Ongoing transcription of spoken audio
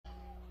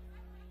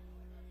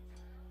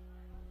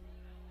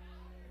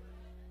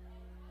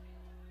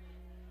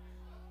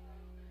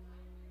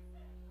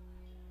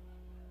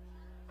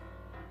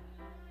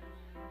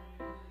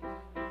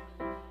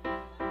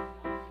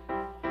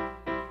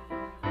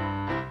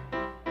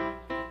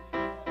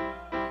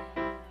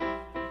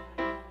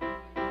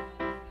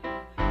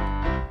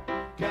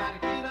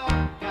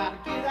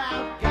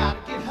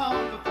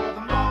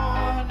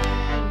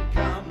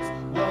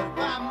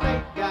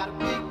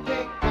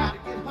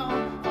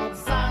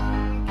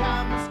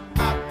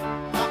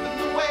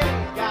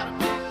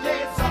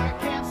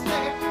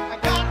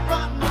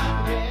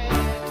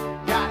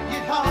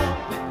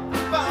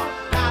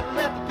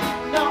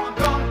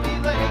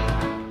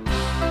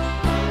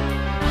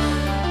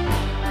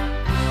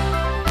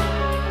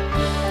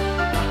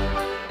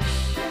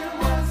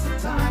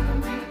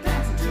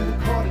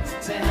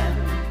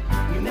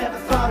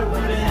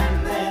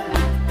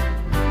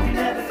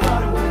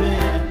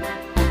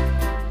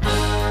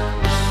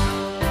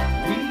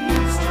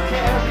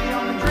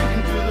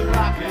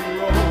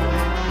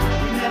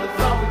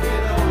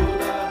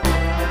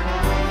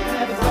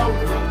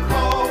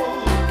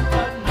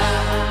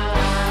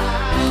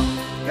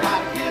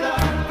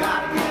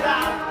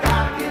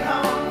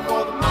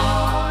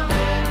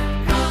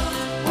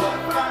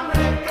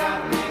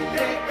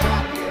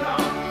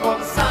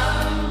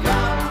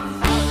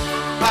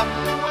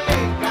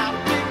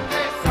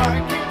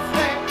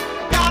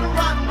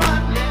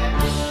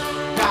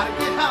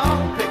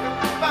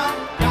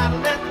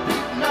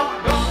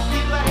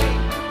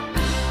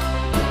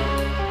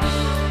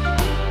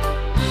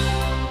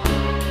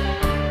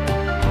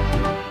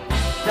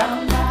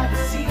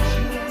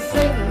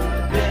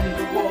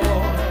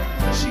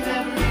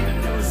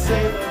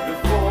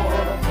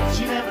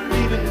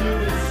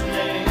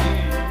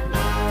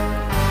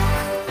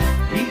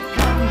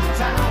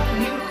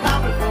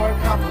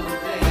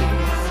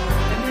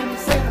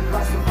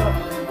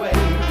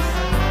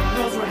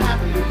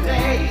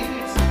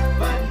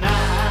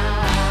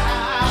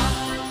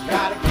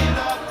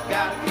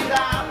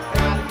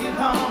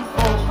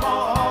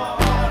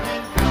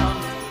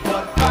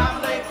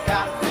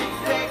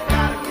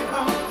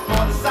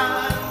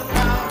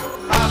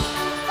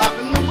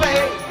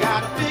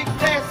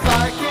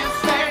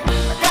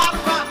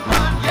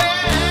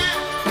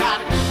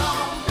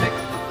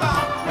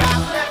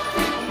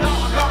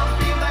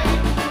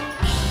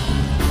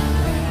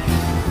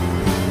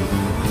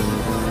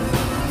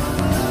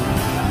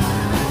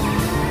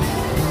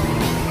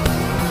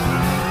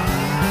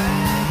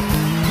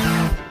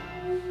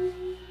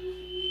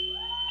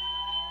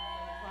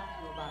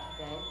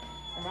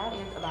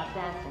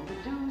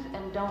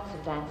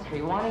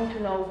dancery, wanting to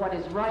know what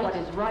is right, and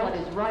what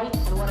is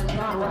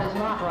not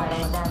right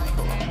on the dance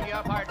floor. And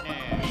your partner,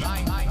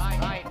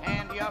 right,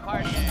 and your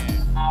partner.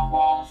 I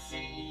won't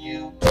see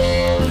you.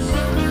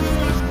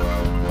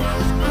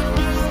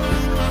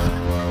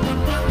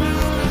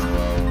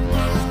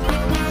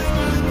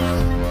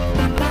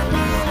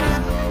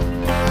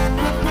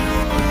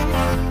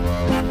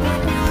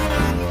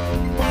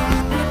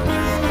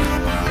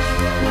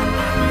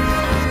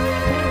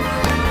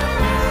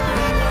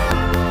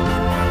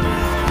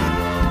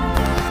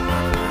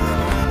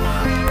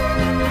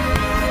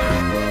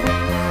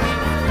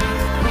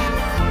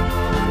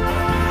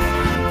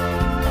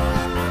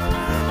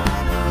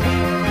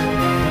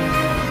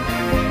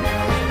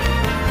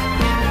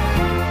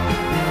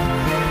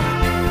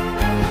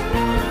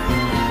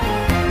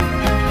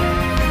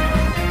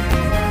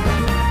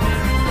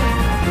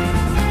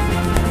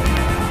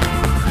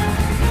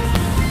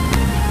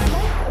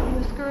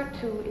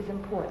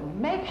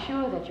 Make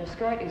sure that your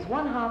skirt is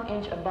 1/2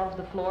 inch above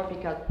the floor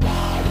because I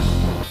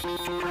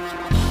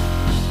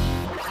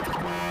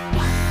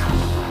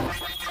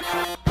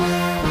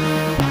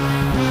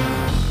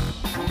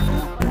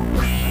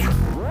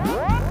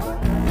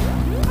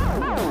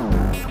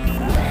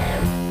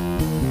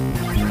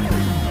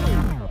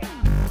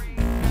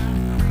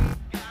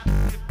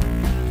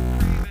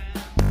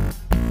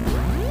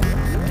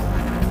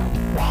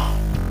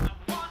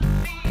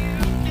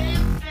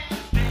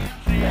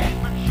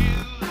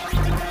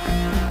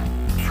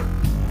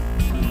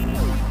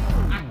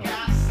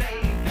gotta say,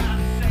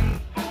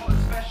 for a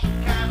special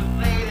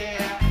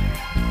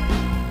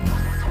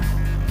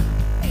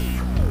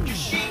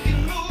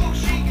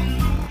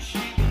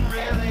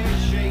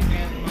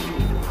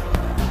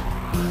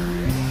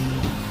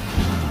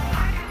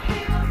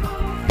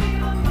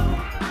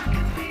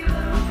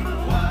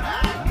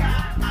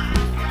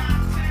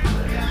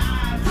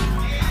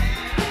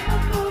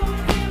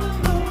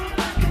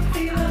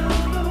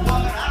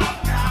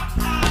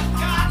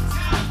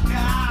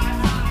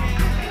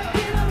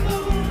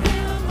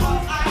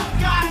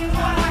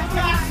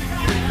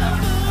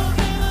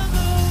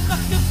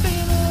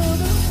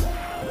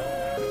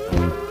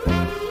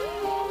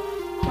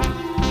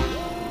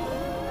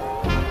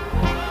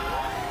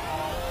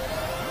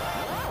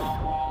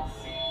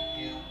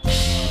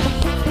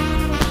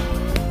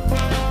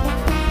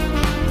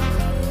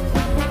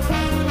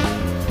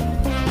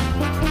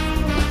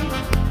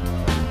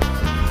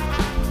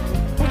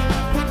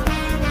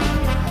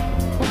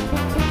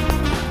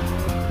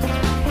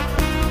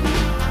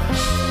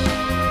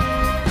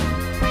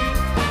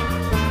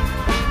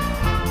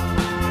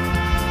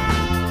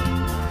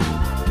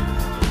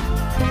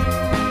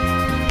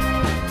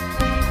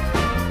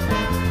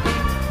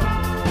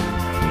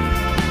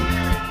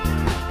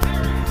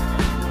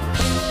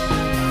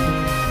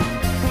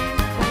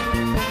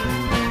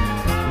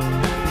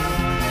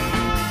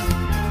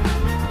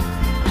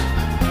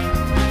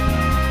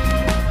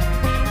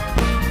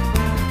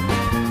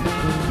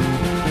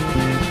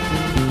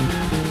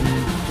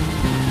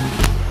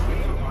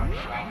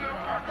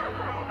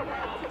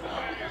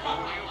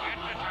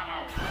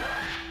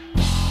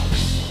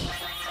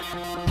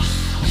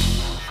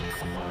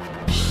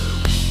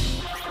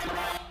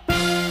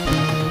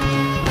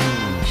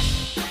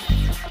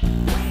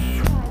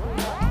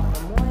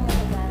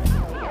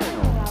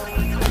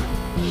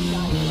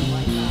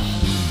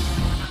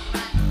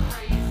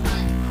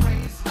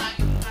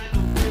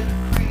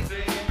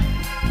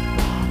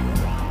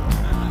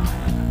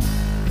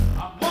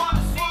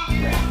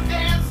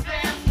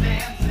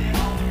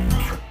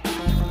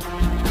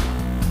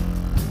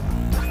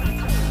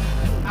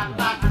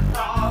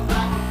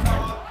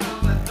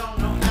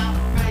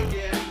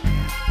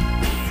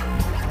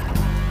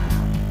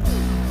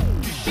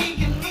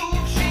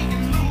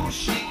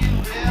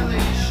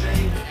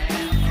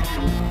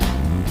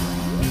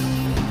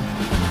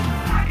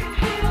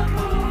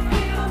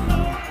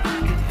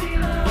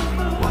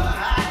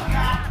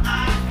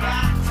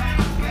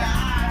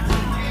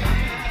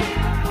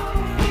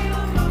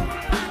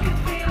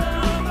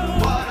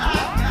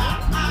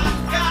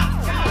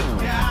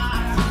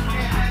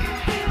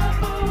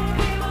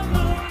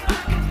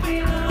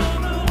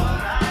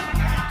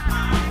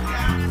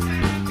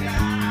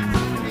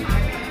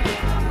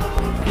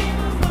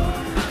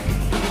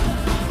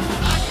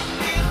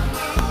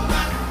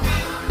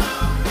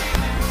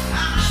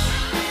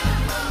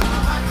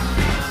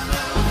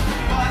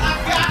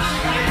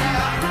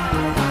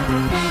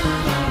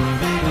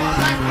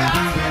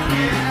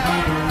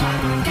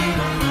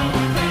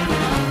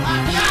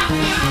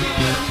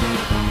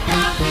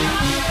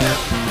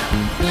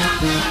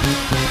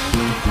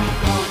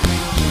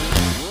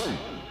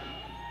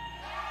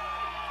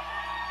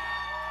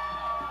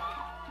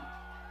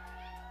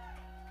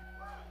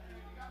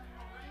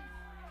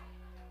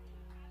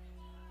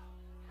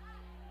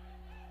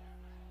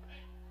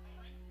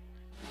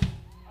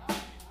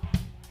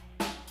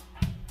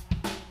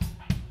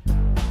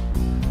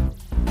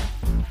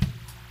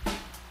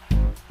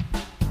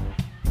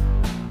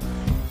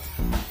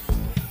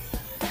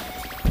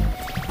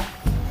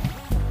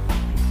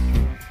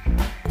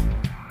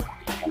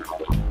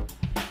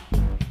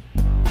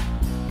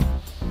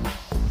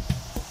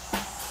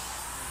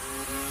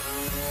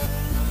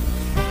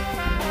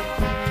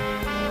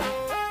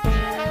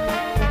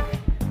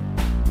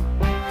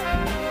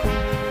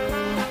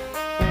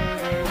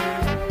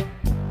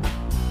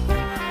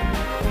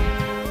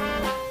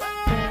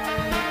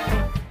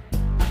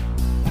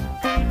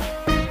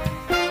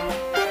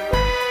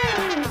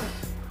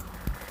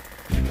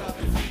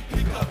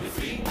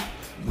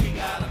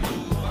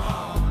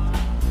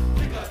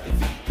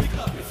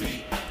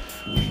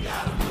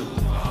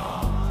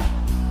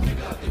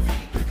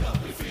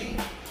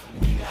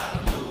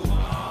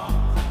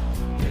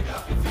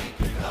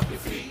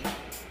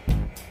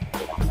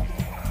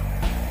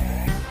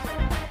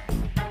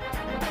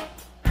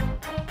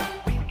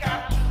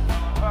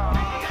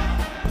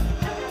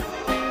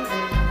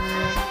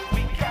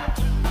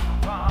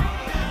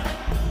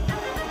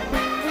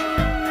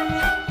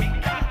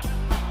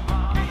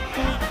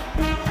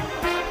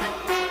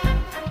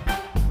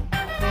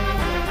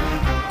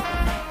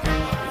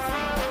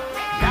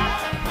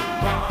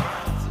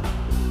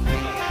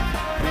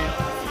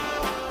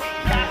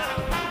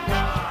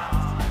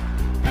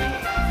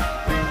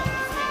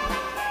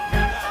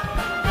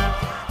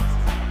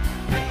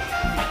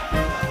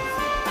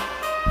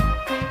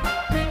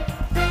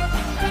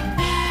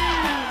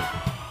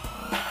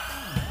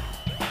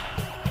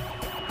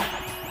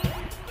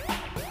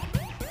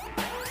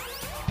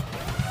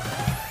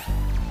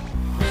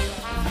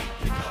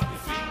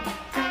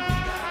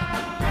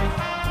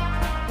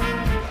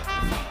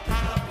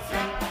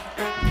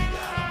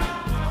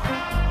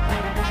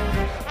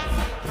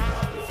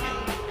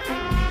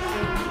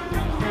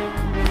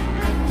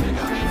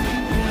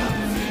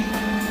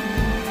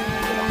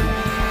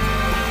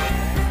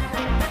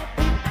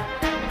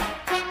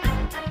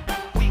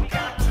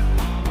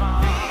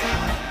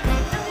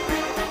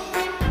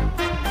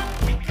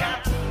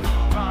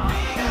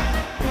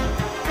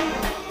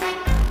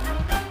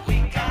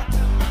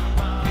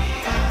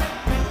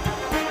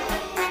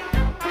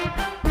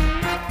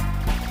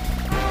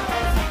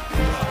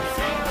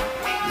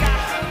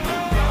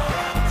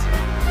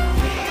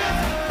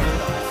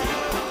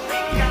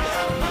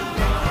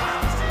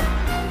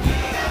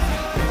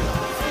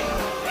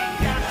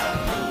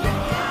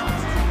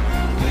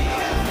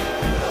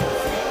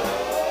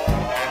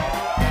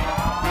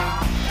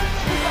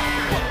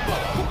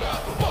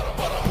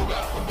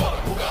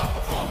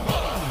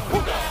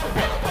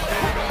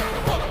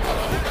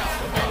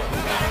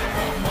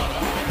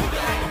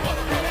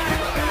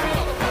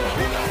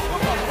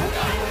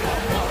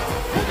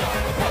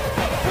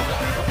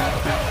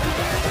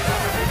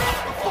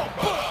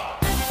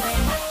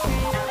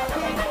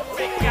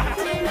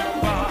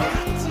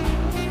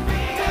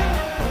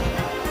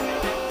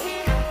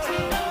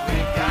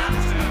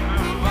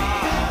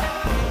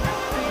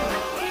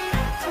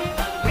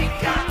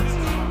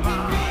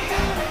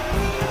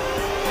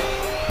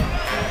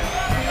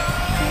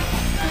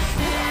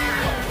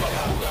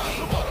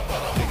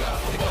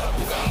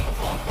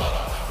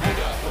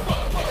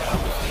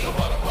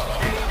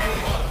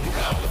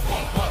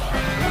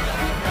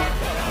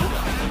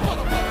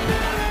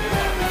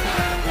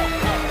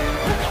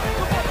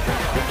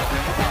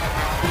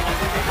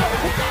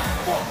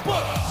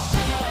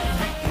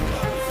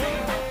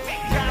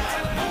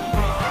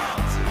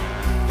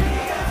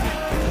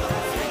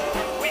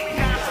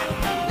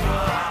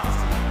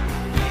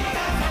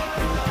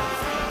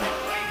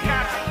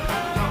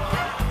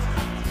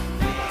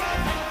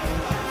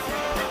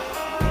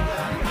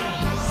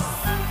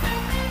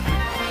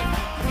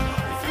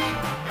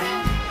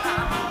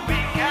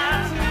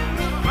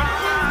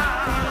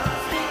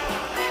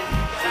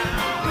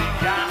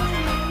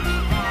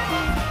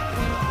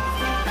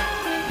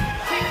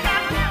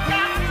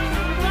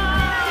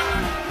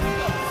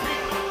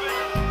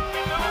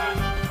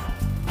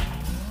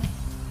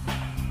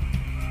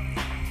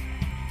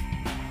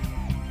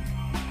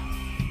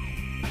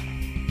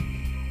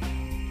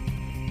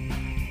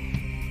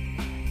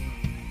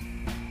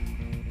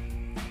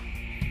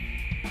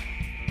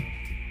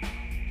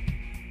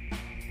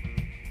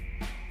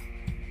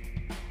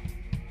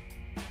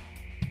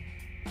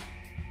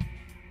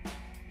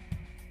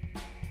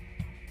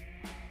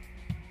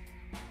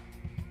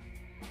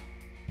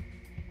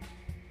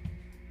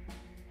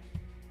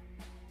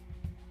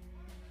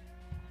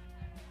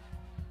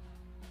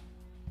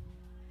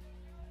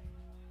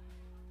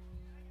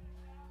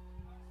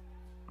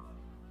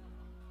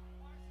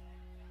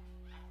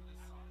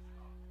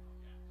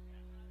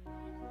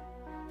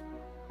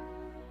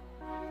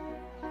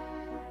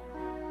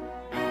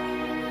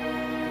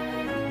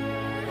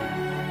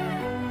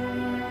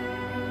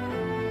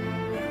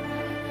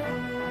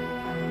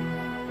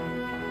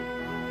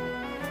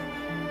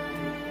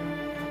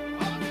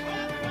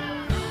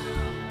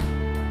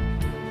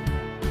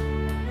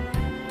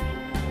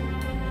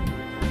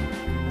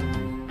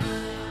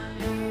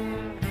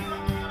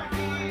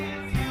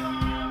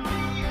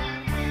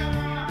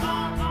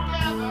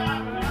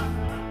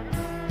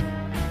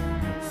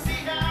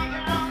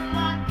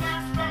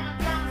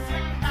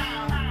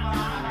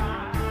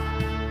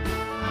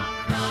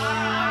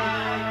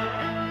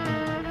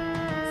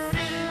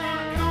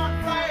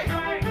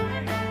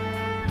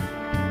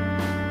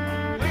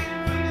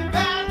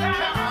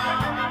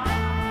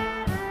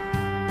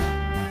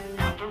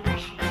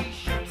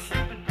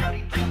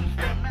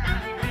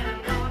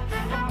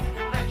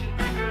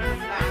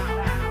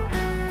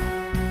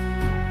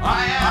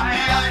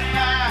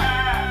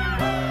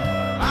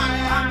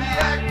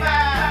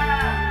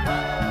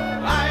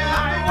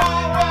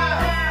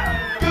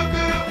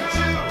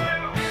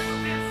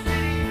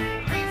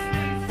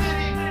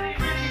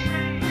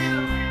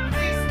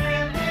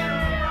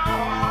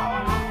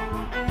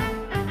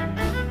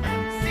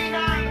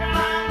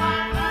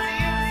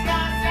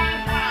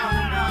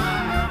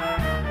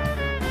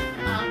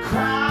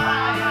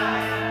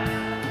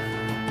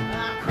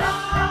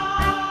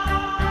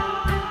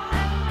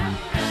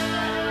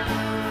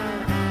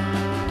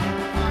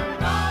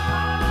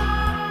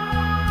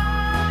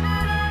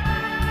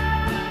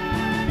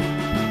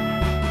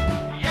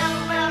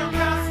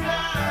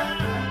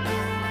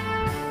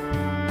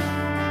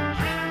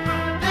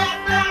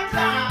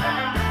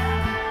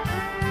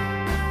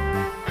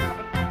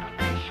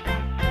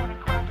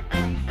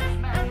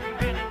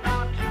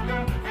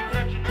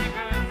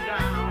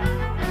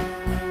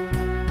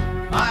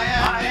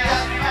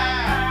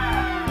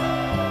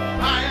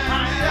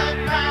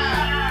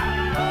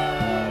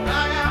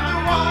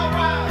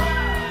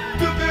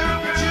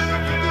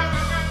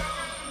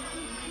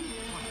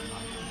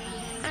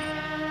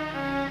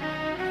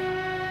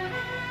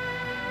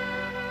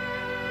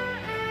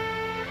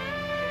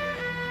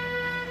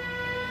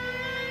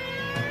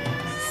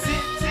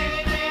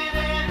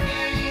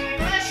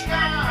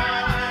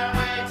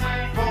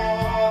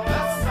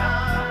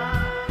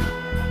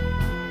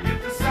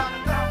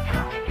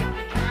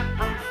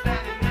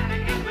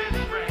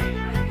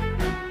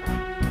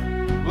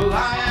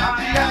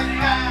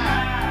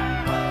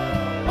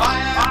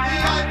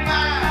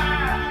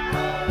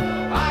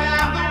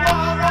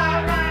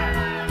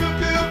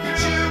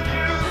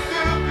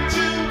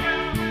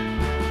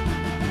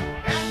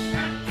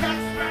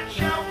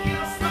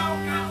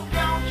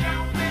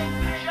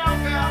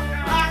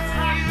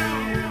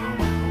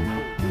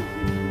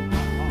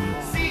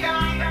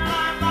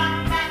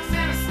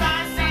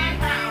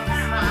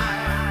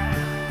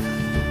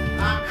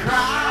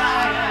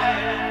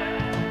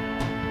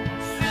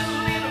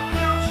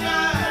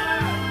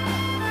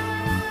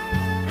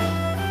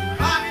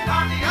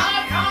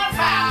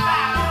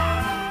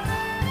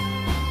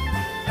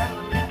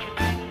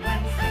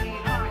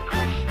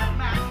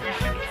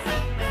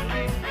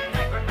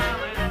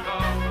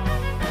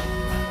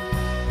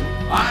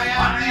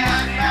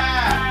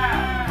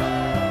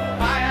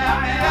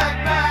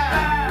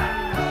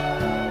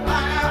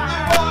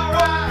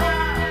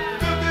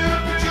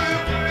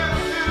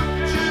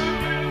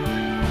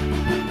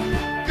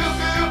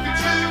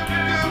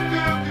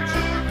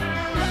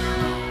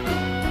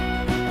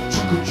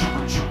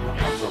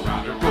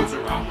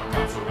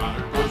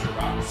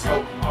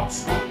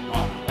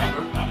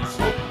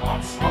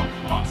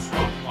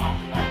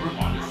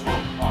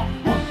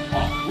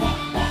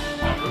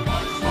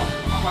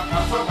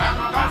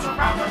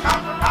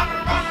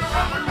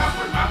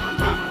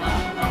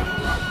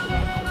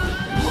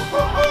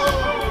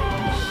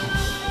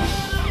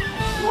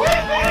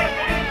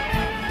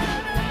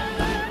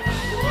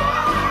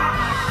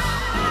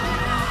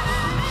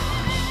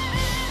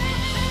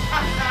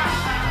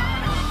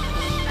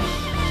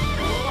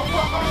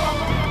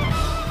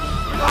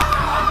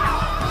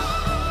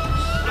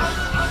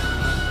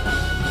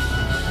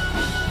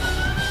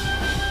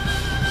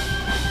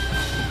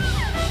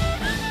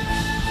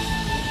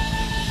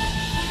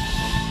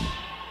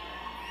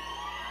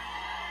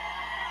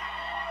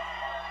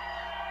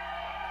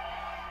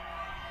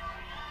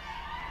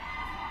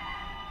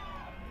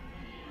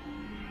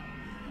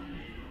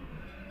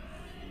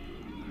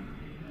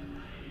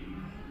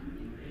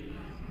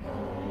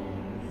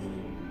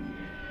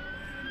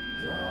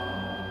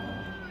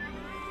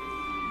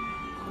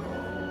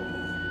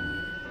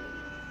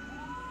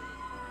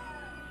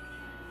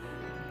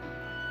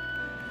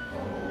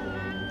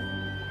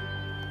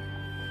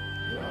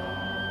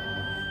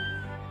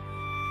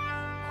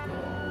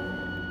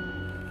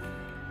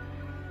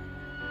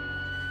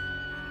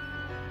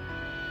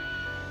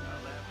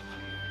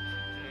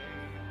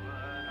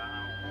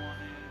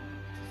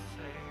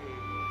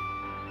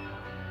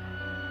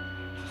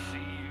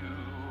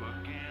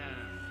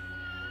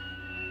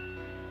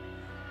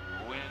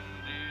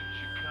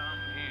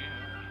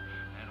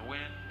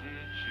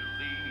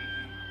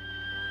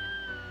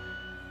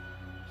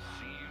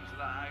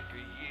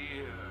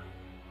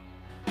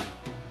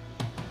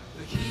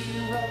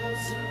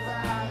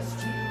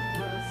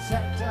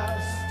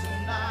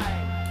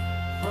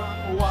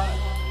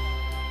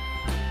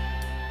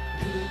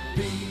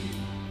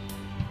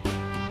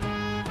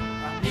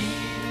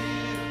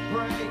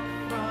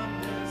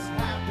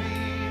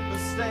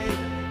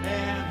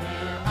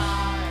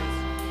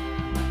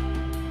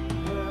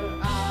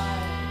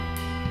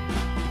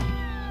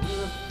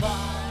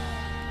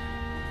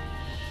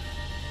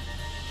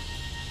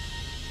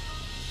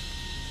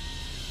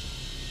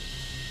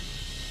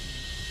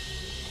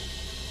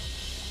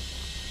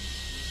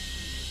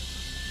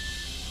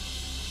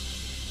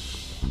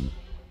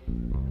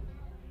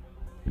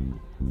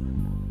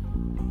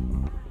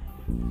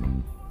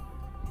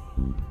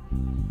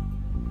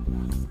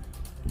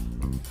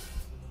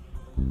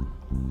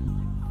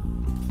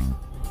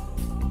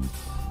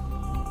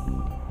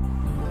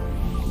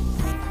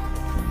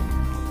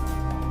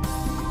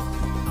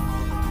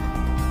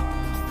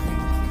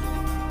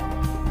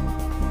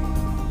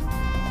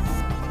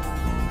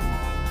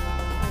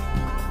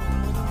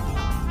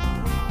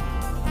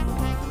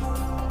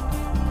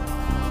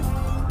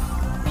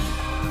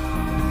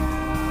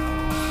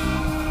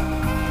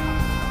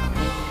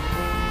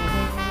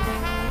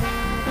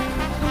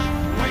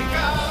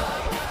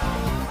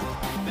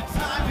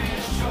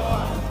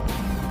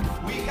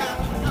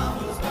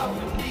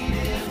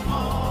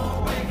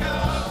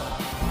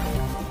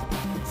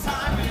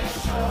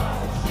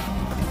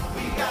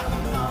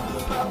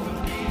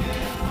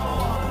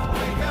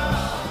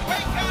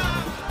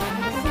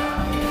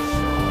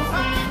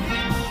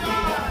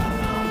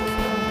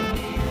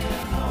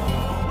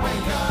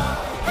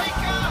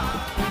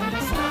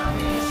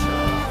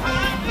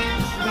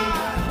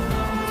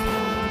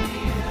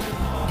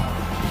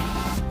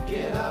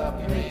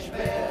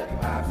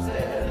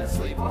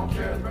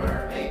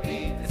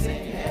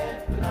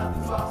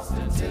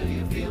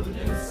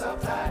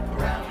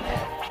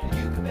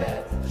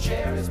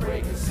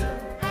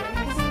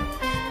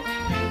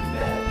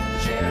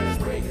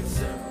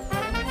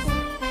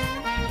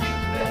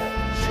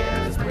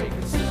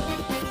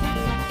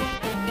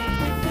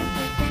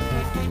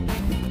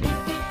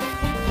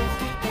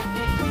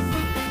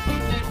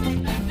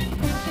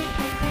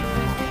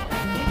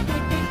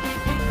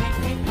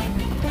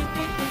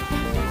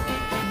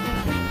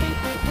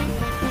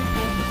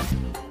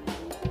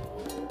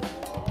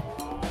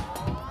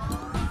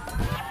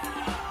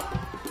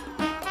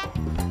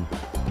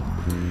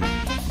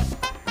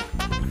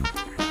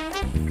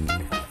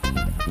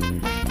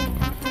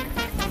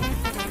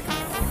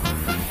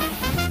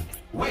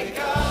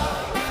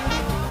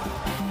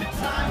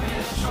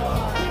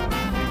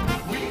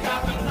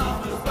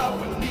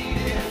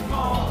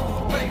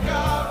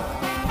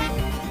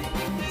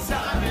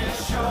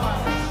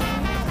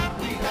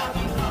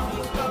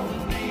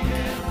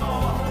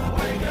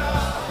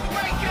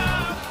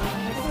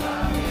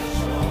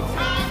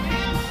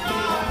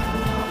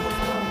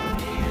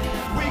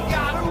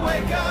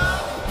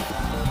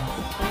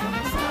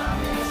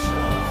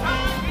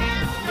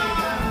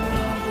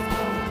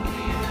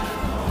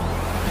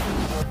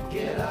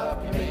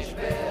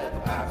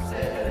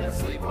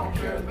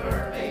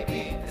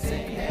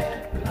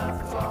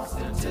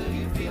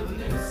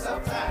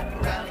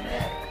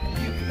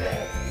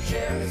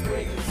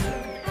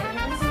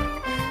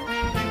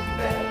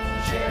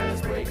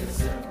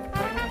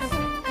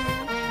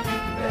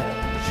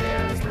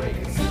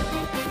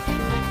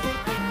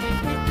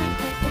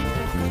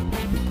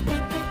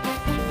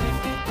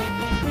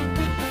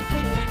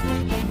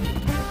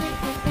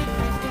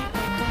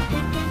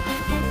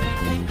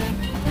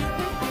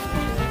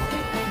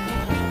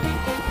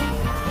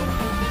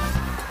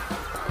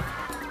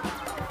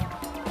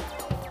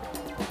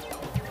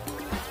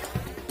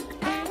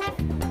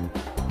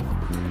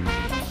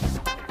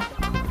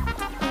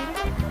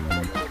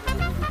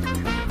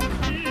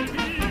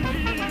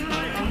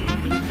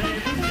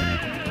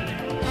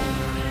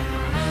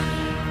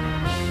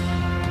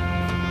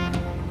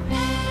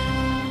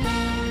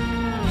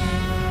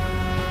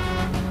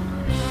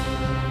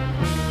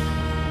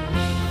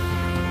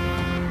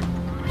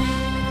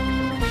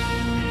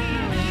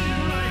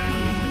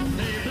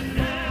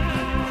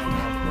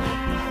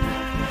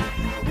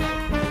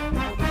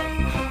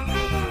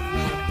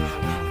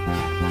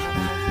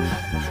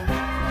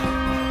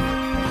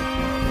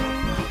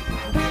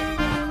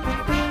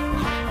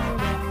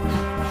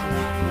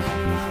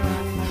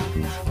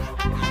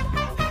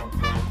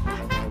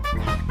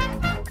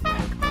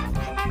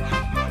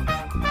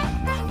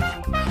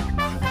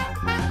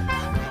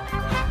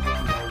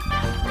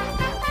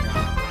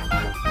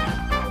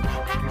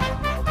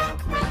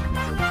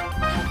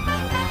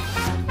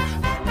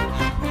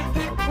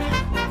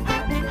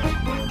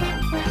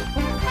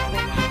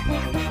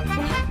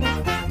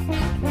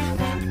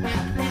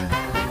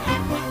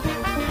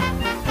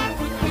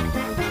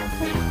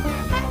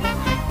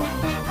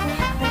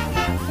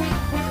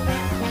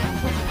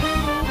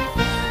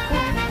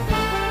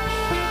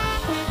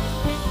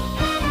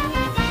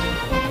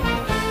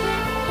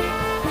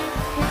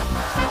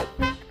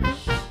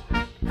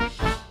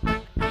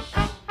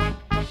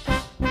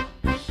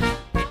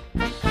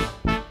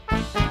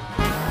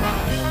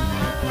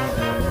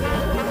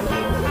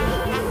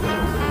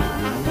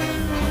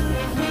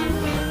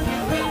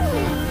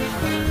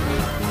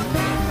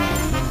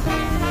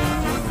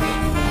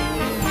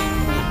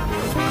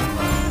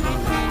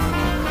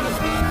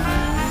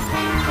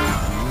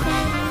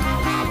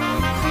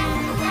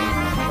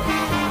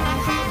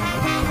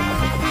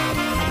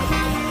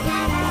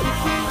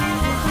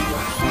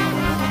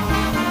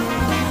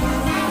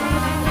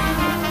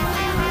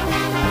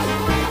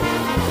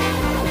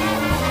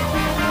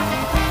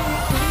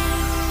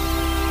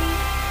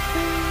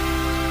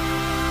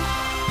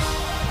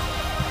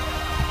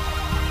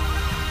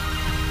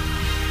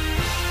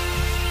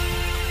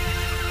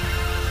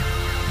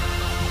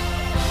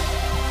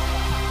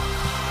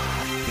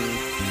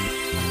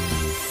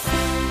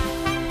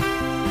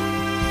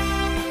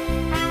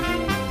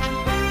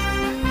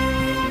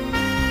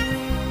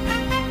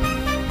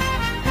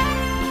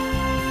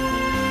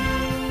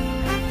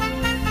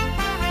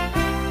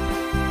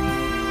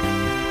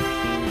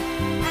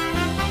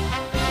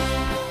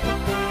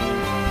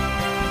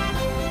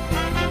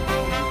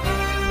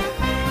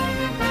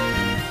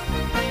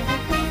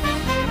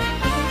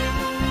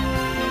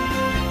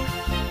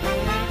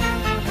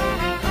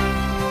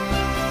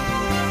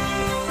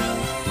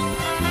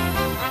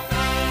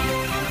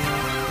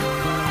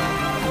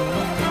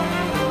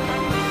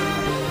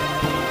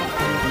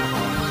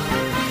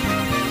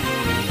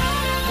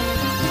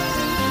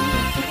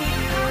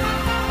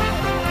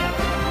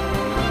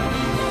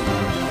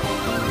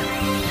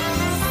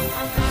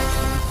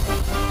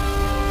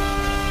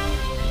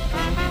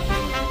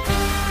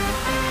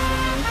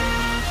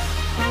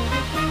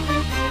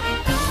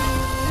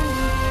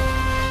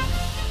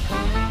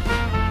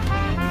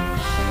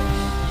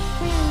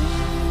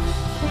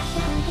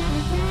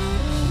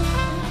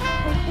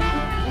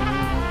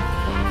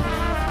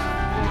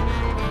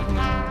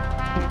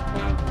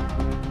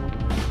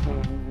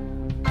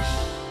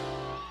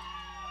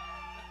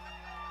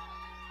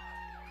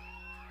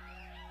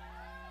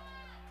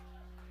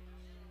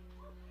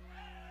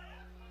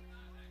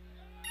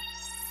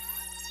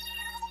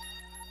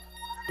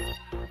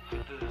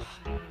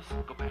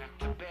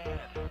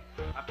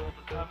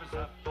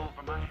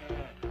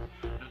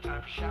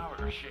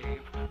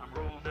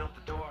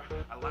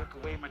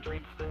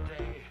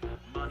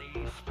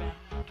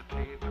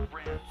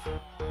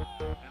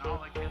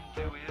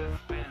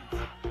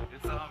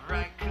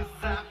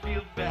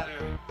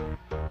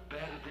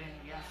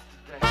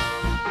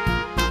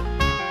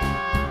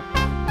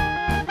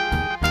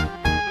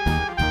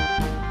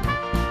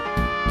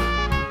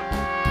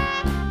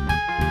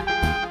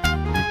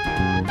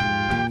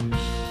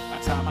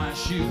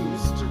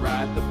choose to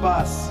ride the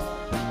bus.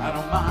 I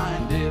don't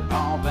mind it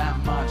all that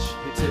much.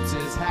 He tips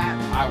his hat,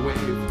 I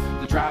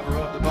wave. The driver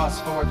of the bus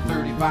for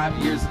 35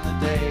 years in the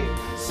day.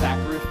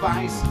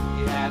 Sacrifice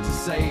he had to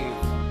save.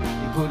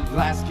 He put his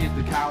last kid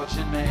to college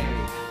in May.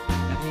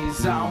 And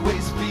he's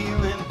always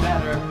feeling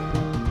better,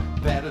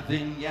 better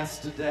than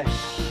yesterday.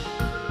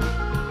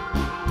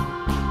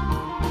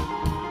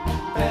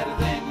 Better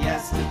than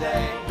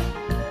yesterday.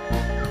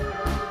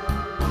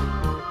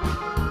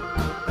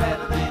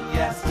 Better than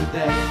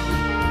yesterday.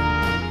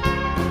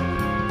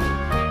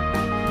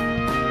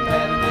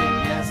 Better than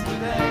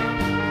yesterday.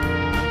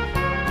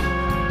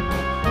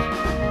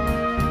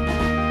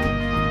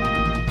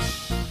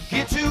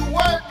 Get to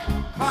work,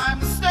 climb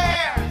the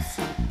stairs,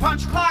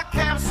 punch clock,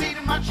 have a seat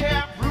in my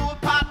chair, brew a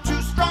pot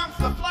too strong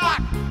for the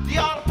flock. The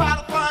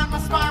autopilot find my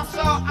smile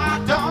so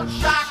I don't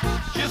shock.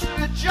 Just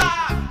a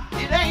job,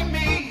 it ain't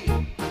me.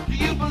 Do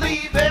you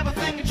believe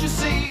everything that you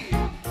see?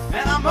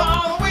 And I'm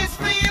always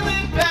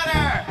feeling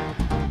better,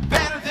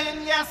 better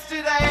than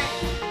yesterday.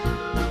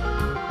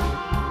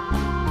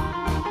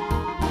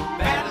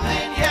 Better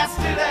than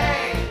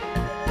yesterday.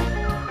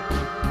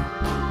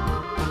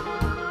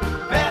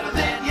 Better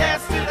than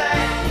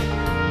yesterday.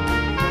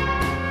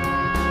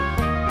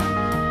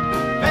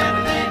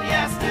 Better than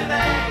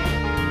yesterday.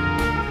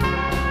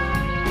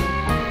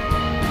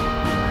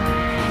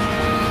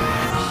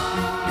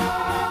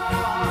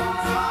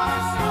 Arms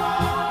are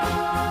strong,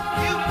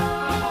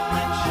 beautiful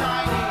and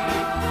shiny,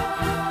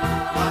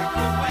 like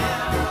the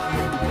wind.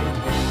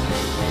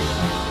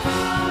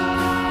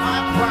 My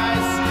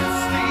price is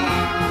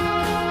steep.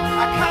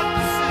 I cut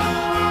the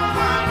silver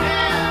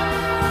lining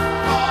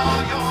for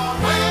your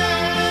way.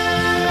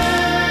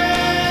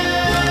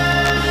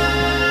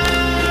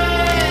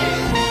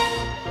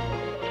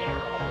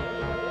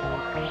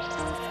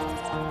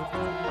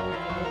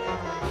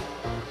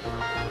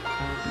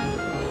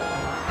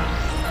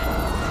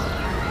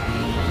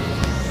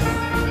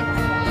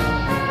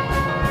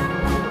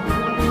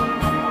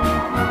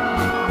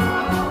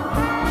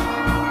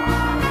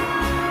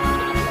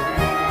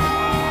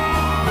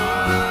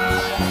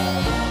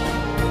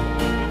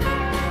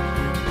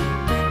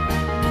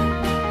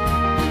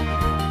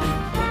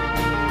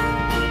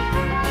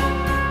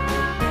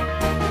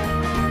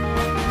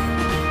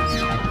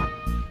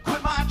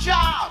 Quit my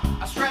job,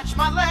 I stretch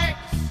my legs.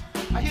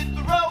 I hit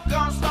the road,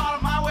 gonna start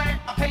on my way.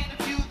 I paint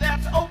a view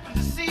that's open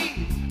to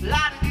see.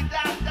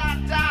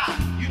 La-di-di-da-da-da,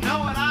 you know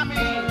what I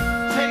mean.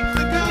 Take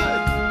the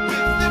good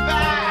with the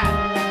bad.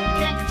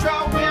 Can't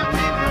control where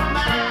people are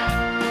mad.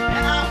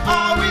 And I'm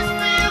always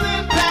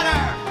feeling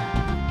better,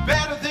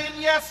 better than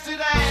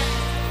yesterday.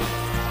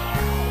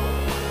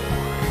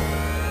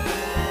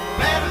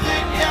 Better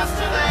than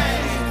yesterday.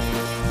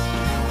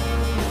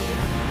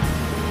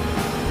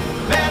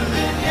 Better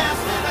than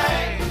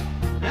yesterday.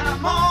 And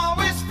I'm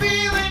always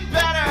feeling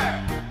better,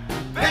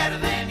 better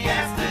than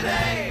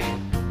yesterday.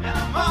 And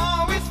I'm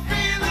always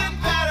feeling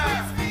better,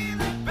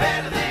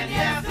 better than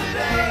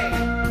yesterday.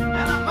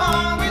 And I'm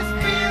always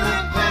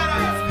feeling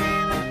better,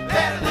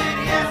 better than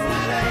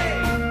yesterday.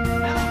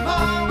 And I'm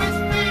always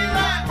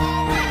feeling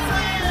better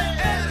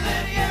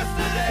than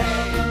yesterday,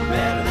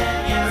 better than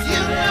yesterday.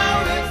 You know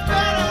it's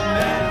better,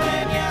 better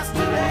than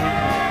yesterday.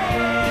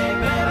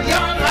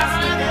 Your life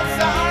is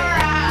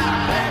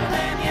alright, better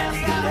than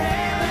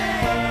yesterday.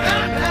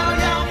 I know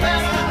you're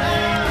better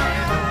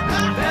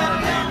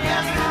than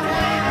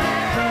yesterday.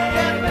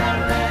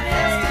 Better than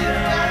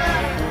yesterday.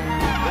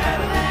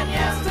 Better than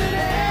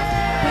yesterday.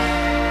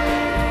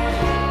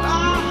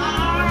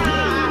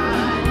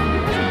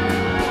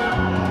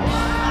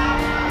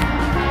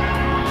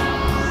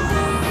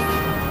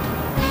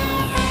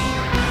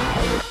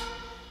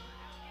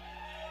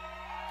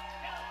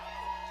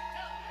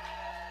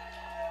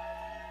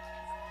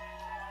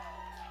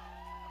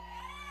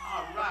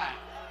 All right.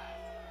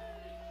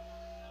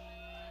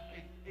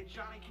 Hey,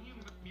 Johnny, can you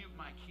mute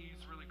my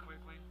keys really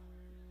quickly?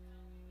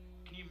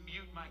 Can you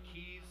mute my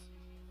keys?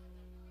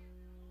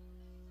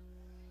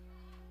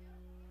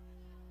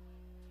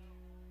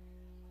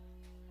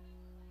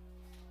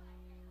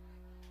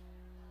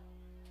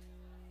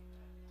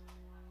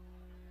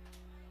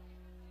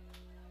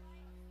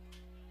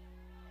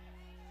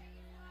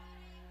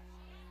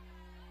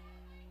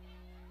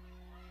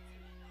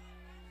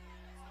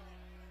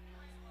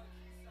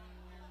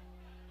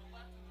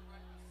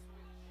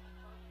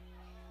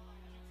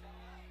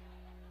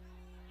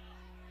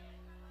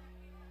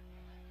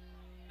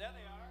 There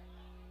they are.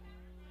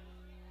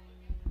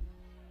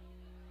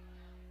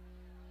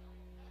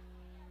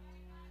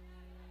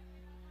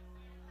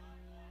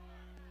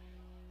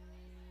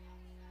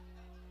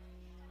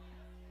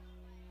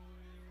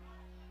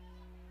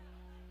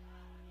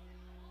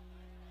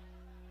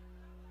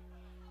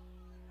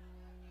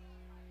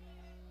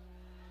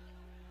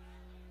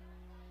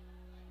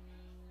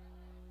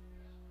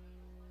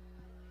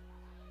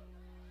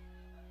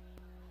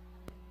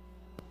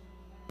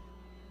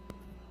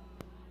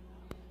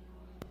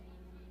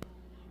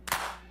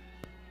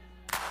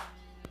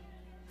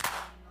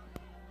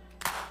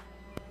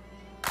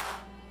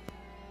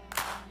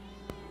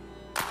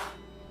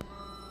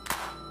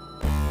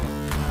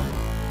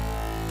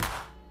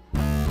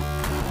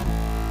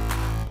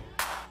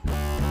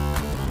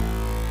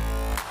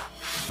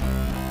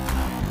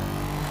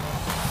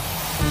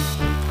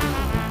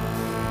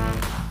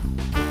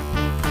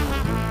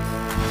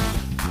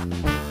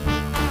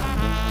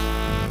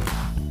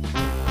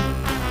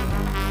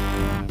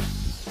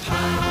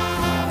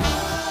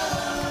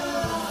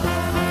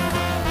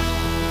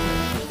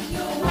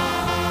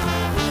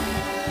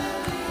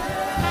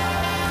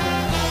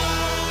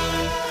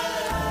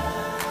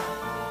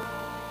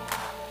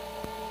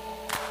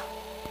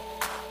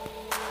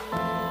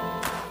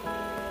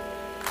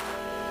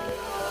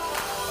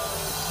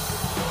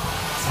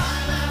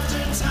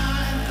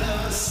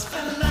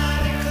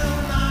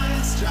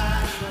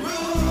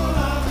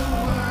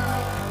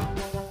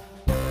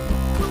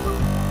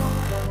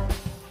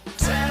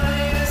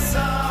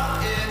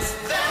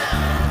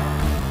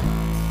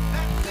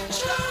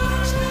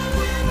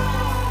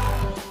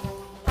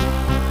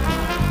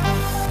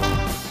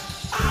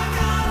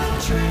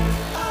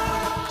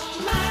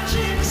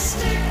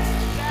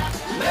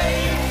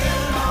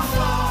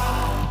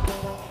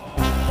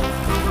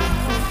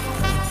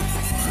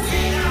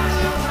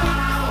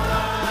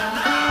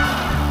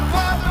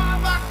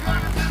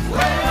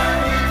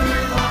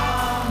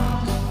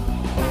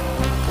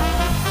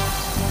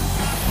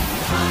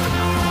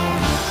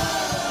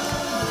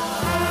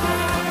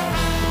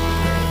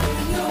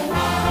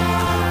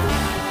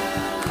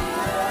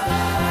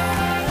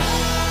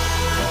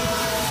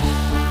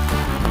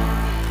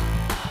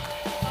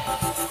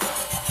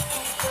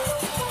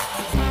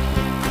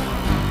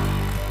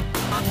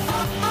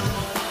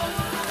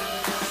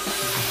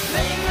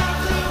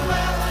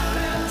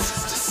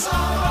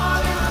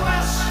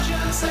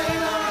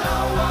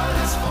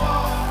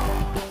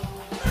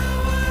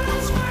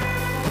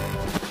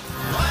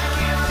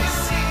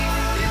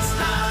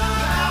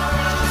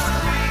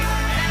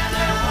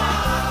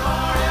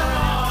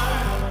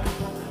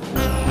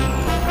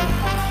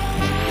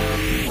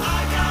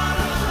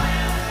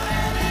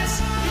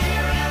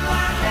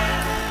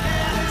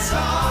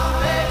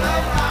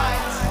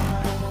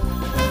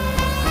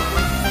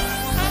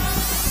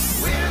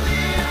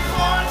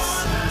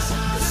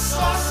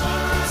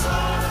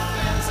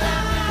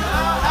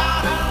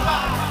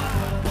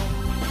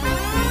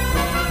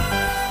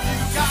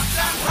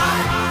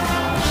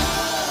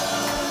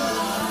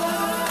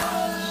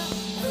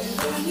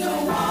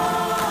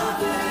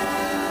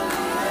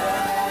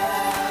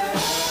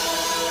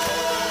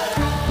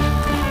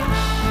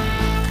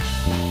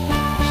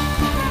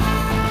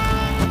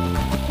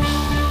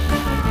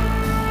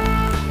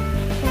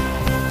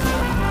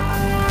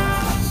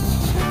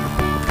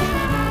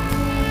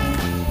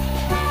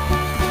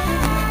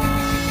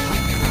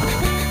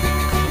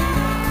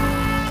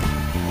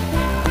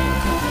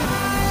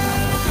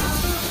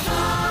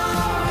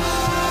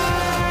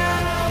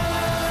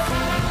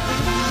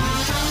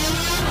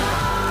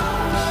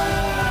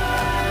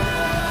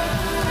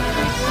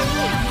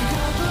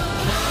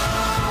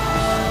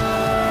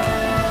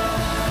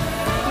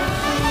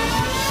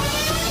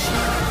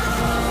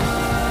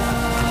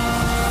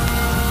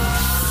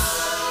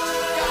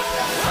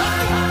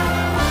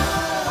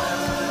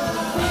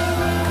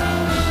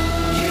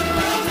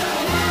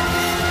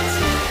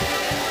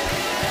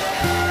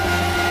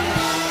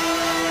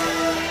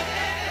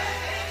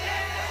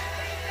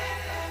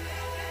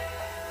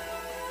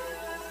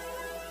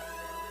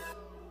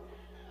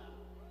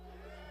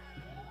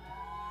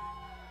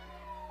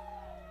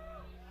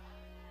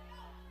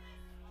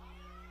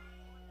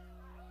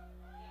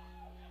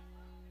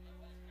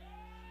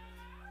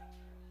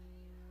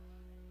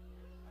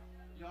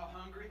 Y'all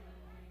hungry?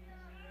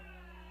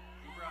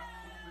 We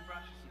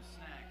brought you some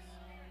snacks.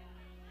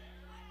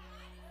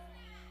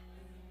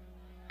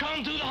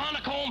 Come to the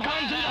honeycomb,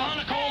 come to the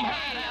honeycomb.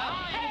 Hey,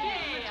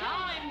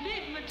 I'm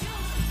Big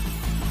Matilda.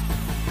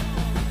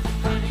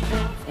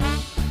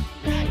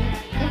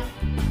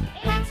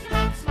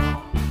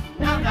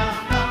 No, no,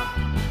 no.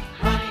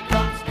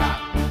 Honeycomb's got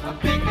a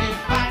big, big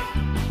bite.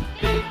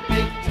 Big,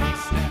 big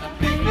taste and a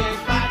big, big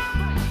bite.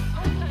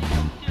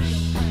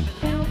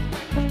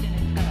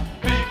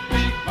 Big,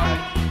 big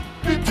bite.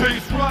 It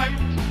tastes right.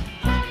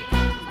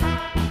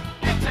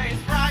 It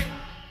tastes right.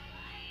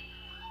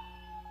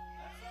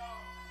 That's all.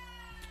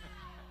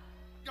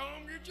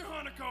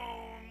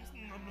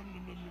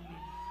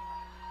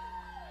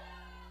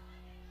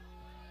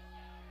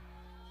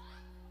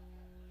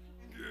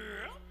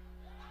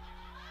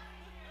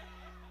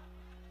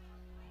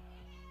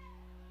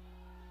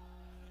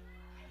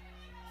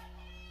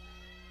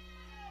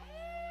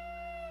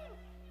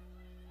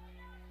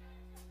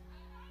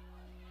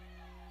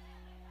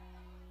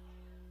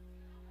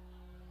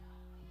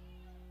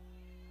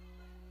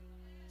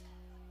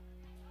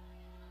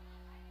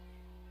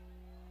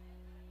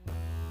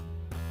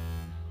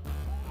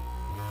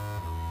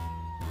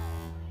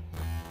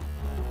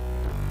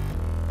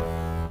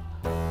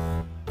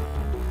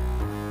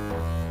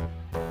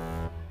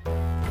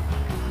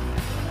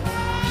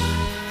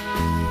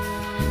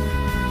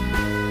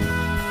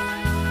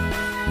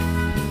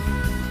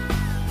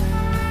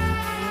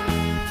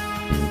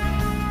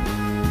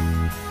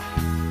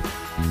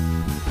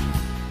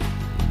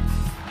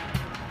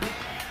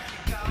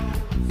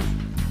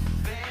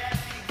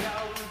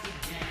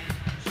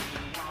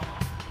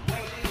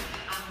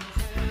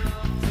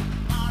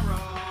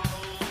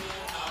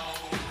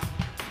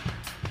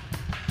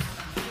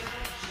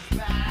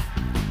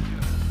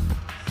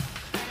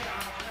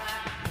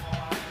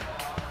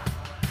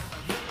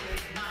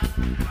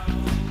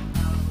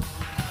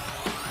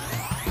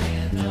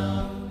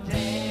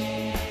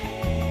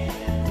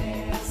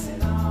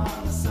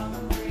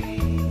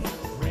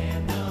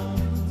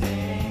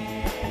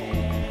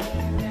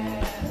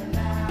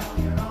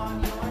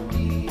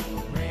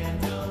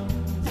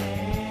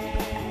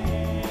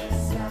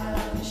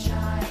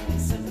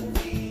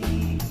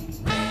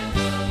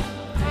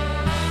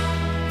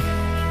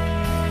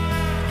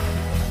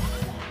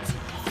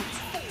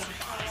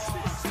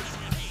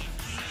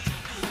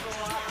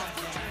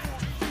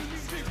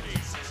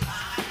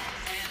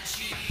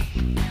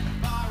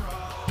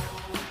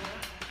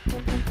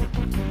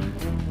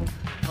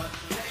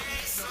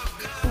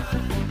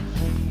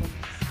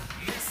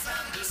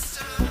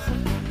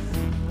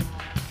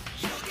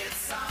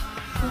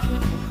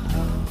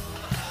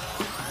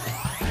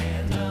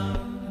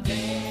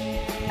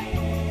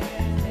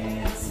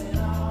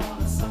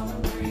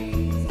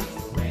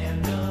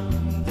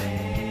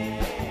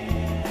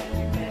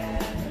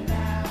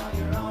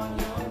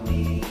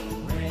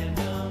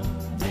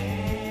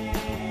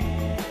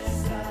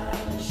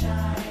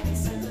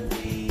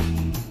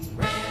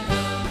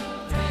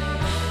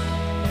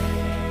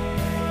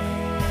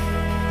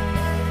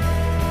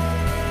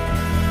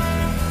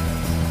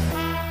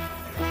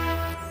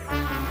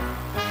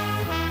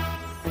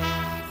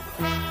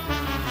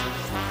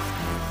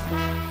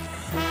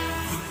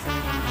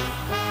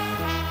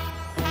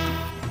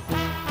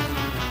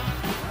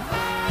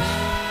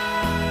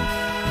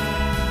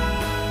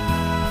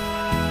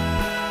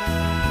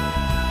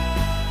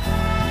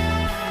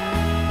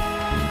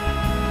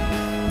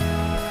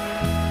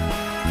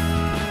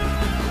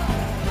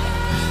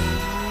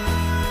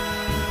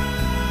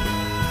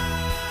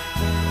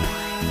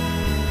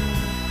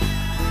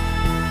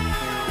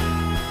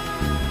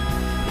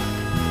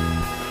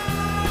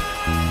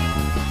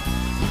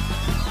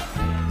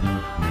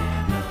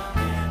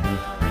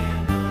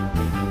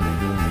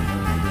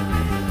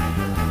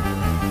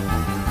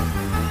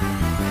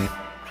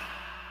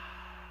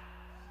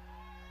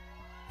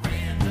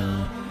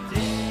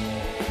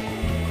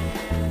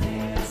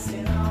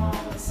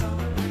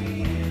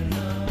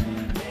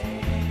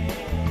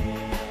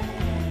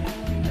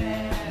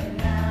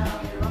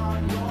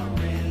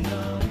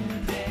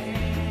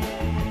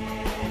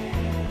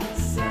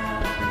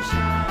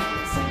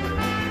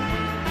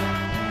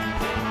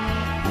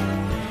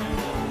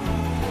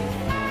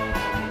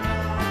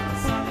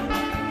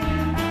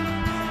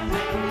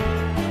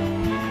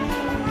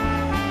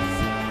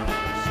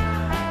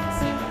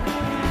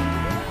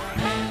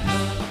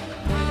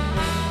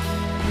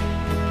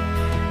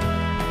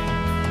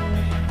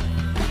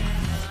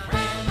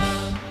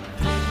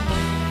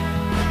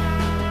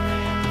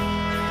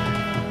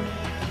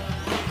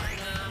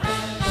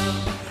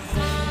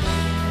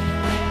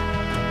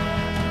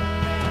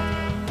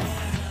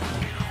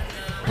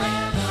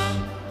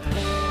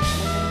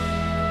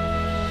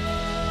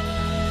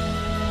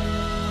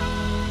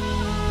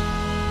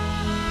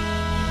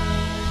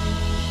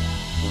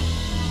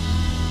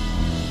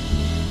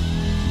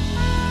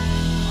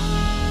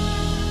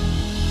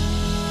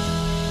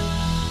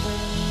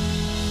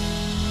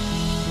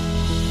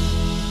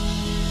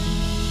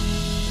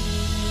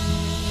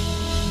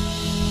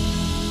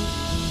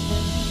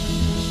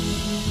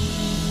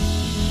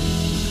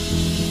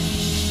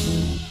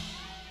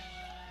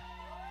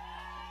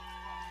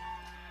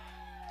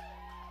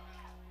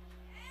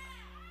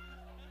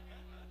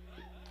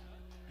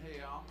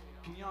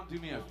 Can y'all do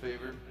me a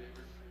favor?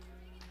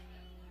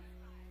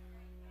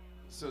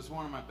 So it's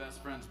one of my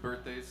best friend's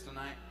birthdays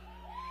tonight.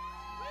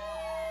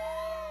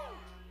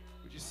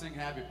 Would you sing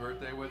happy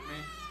birthday with me?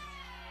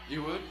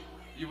 You would?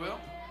 You will?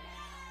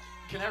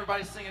 Can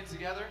everybody sing it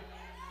together?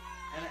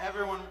 And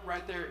everyone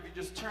right there, if you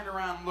just turn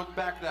around and look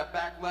back at that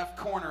back left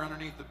corner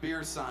underneath the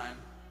beer sign.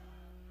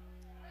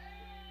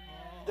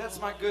 That's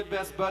my good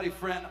best buddy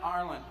friend,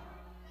 Arlen.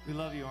 We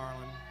love you,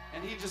 Arlen.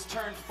 And he just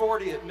turned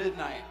 40 at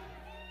midnight.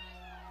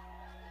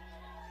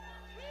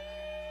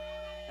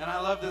 And I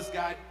love this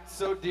guy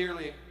so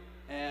dearly.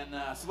 And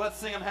so let's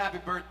sing him happy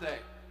birthday.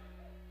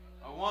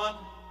 A 1,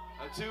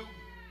 a 2,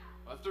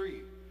 a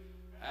 3.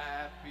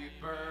 Happy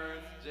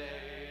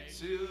birthday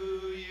to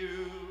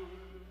you.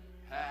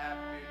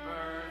 Happy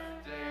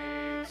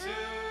birthday to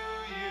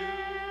you.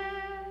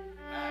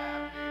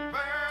 Happy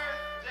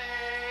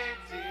birthday,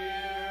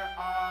 dear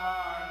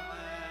Arlen.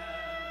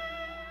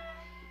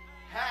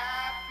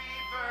 Happy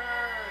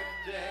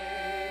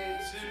birthday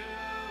to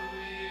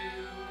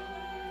you.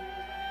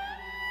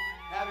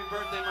 Happy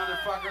birthday,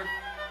 motherfucker.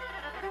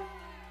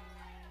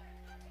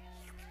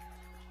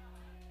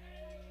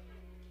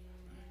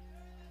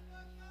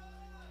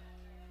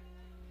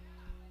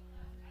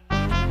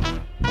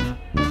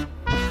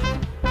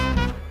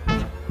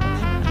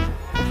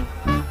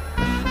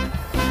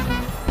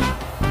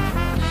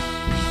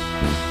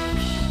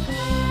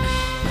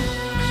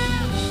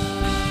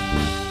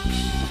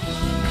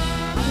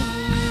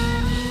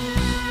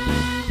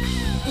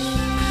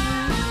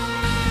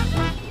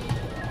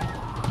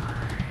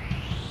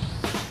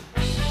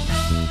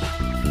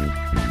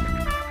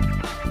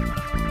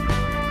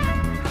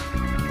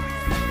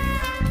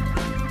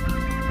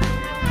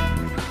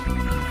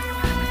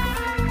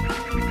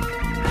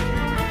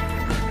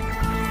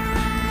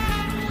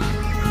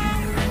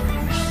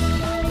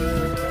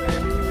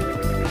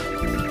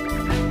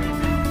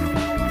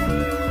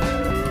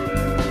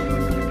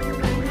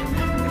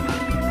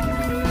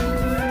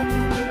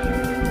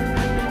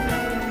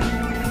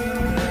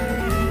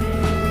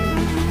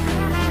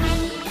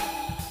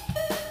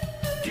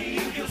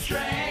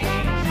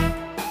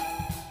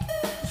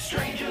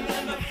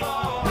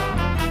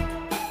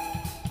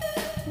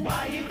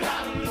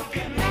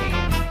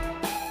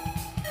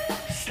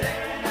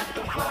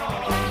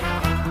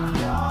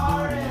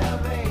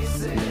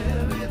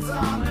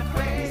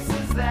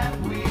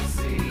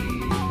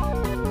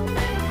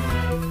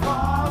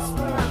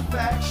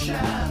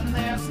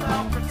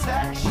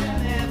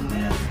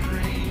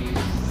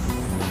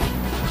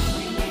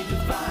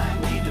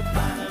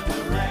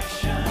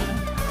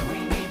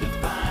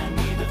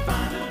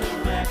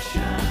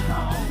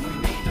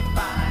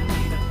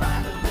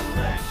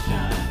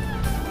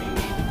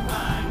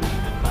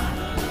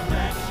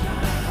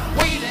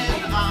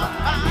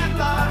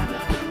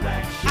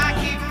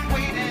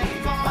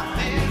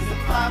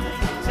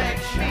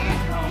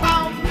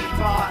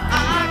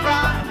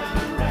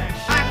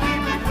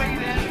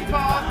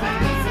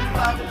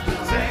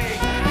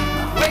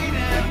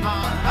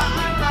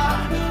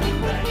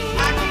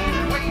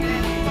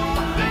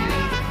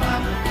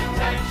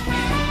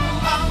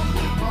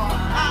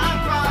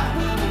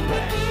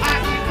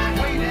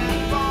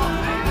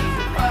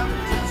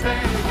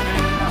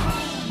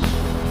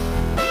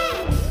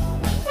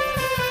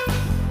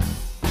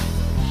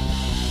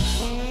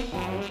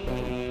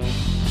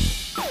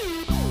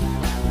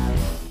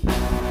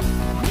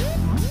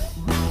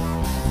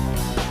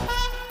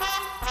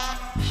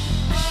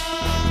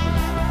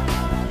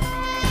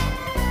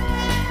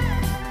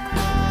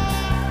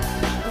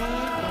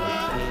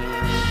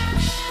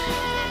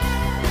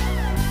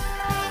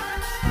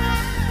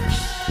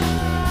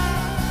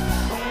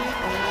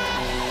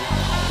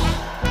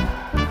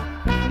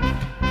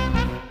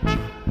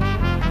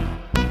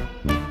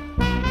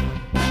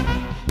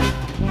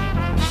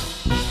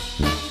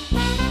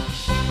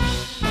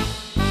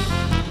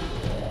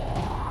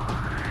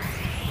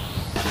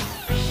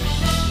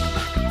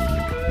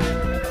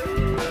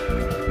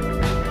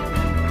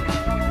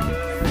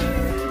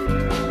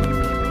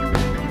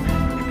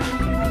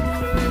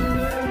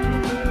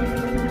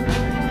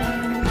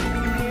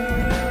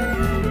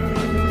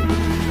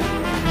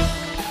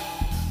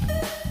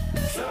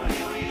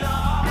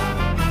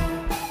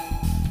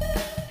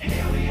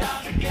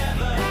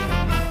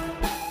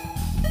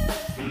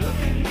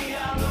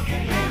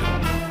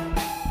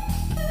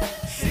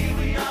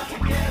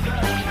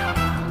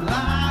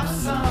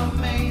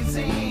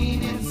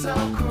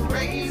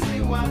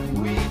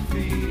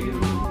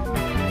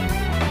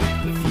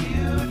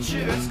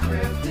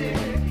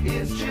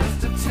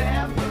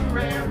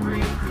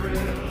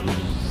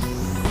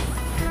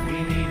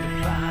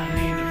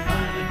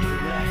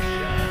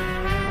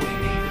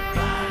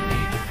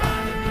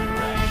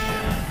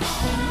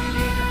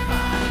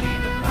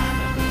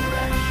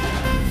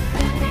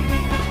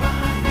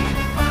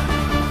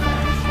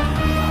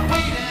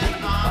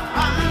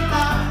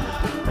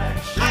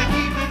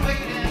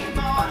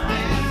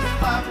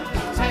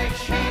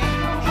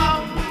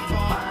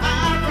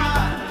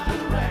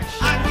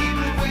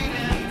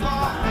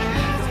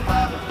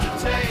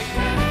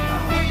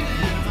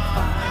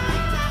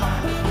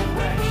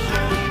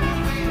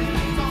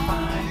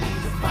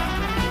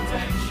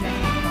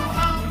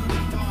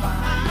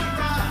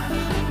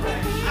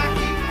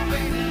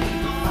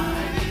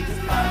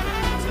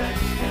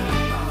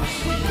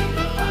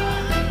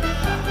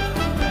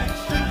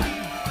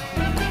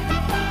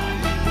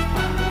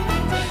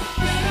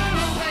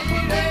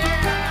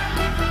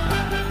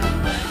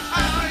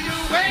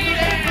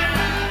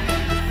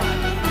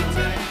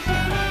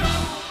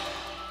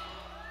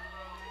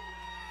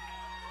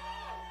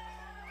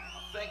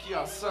 Thank you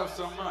all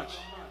so much.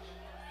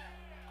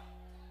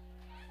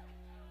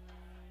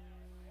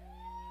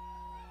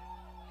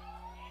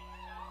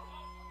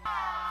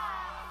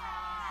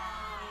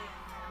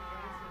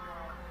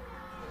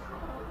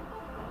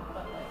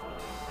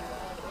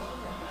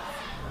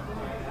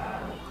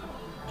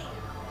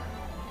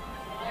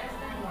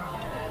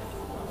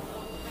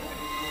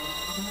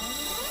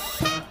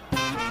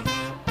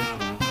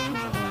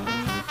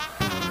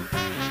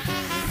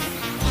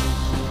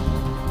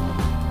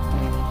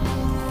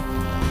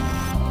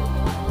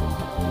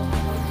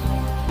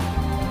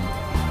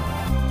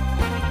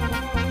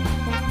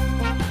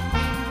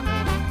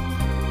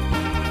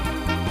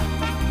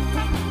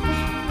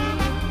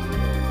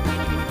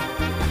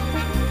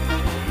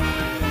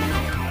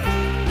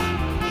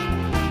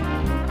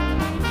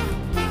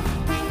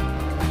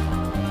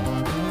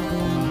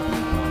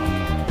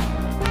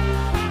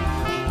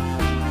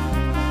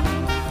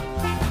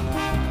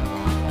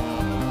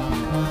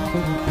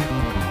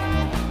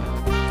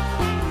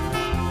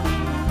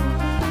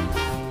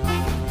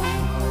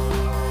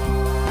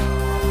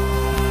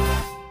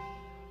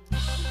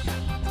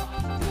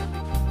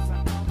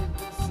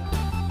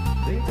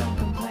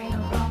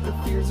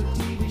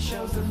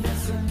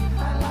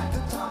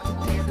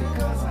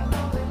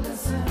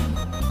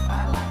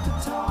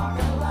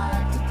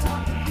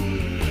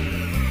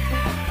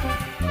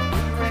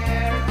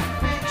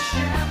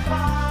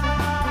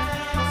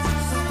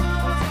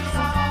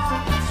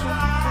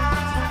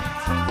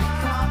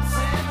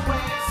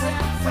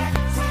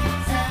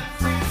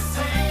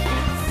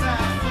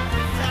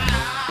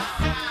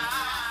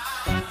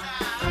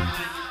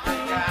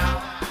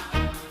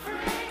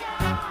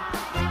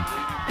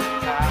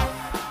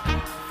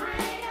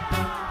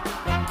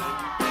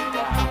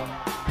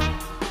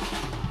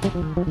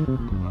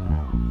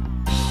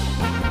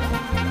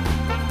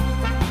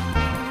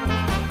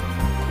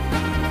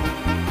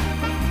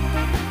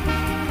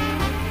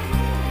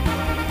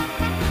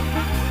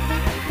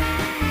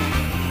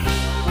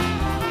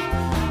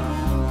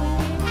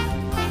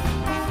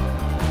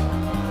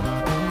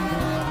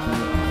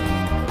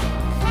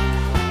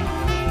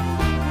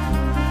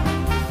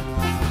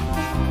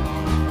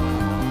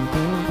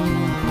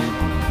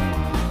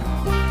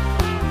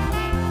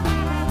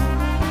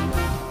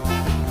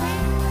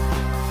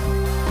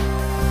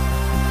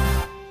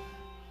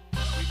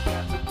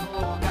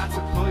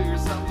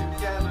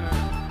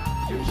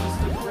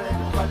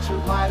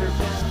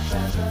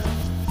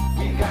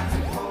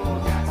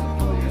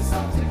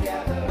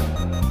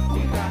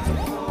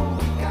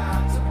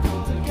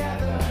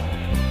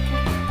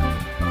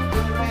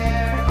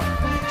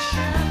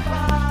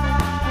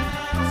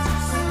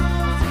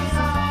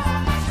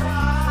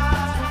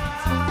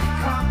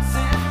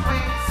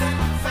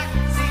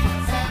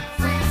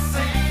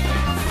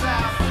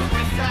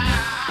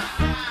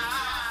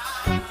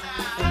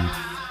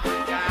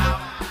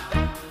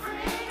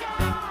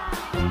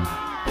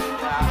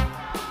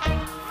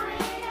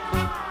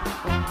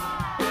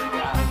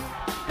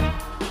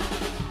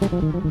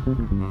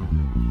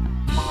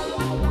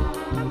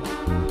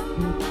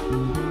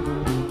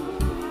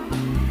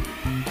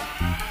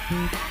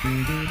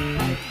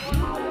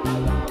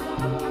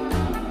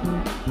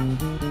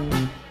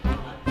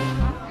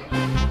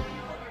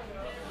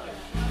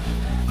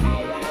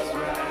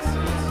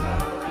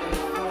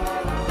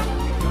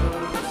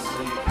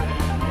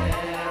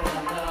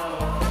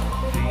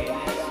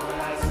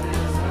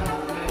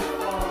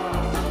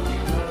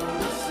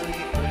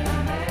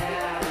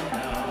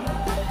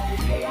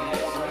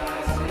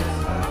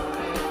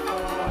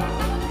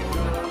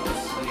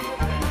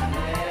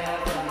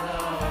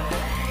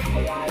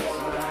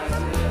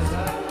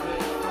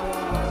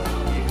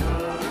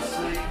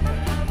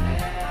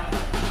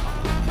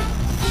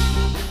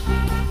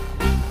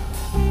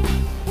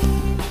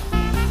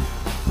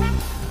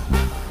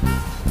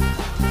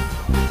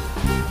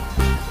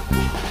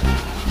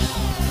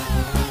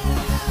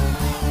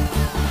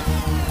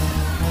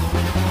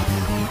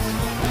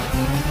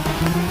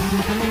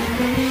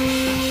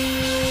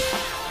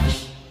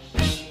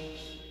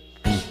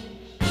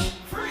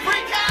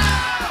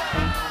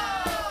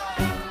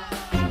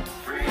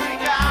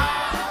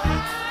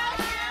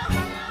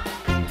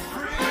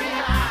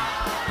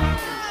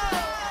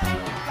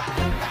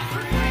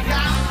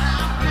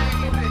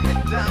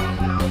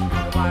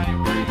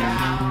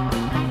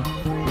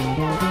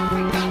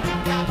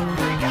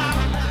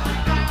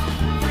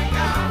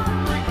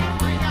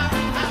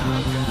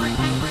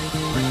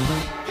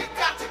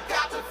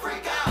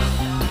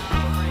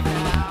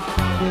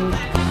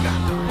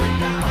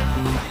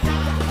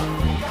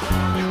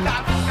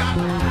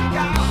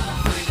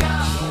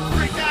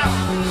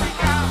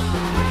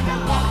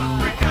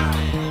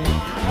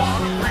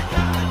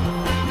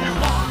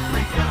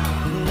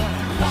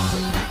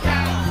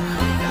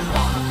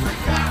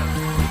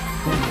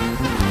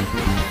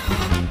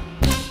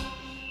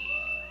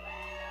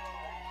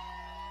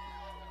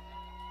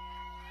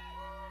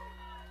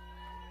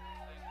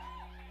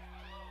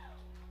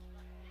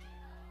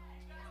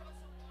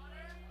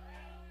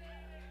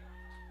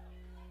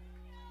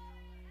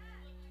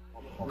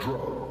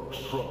 Drum.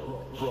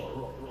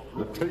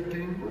 the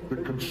taking, the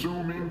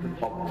consuming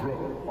of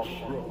drugs,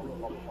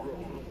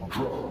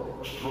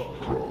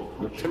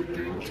 the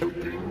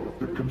taking,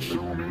 the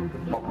consuming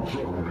of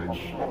drugs,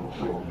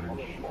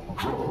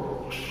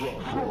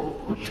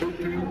 the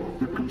taking,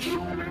 the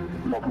consuming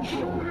of drugs, the taking, the consuming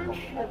of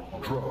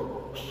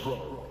drugs,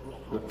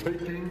 the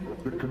taking,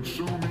 the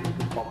consuming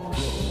of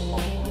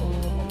drugs.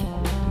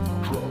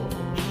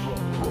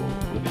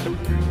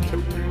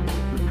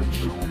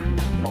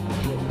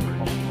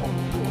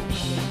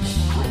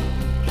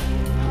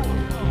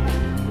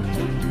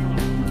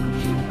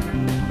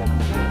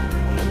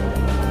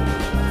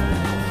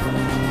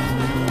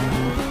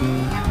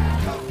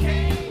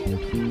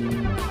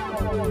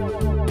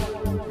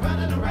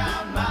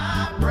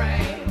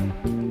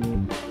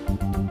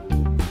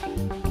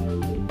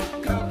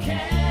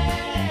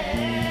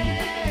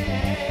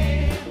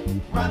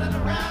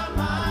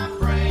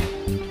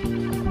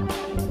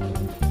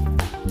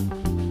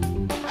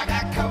 I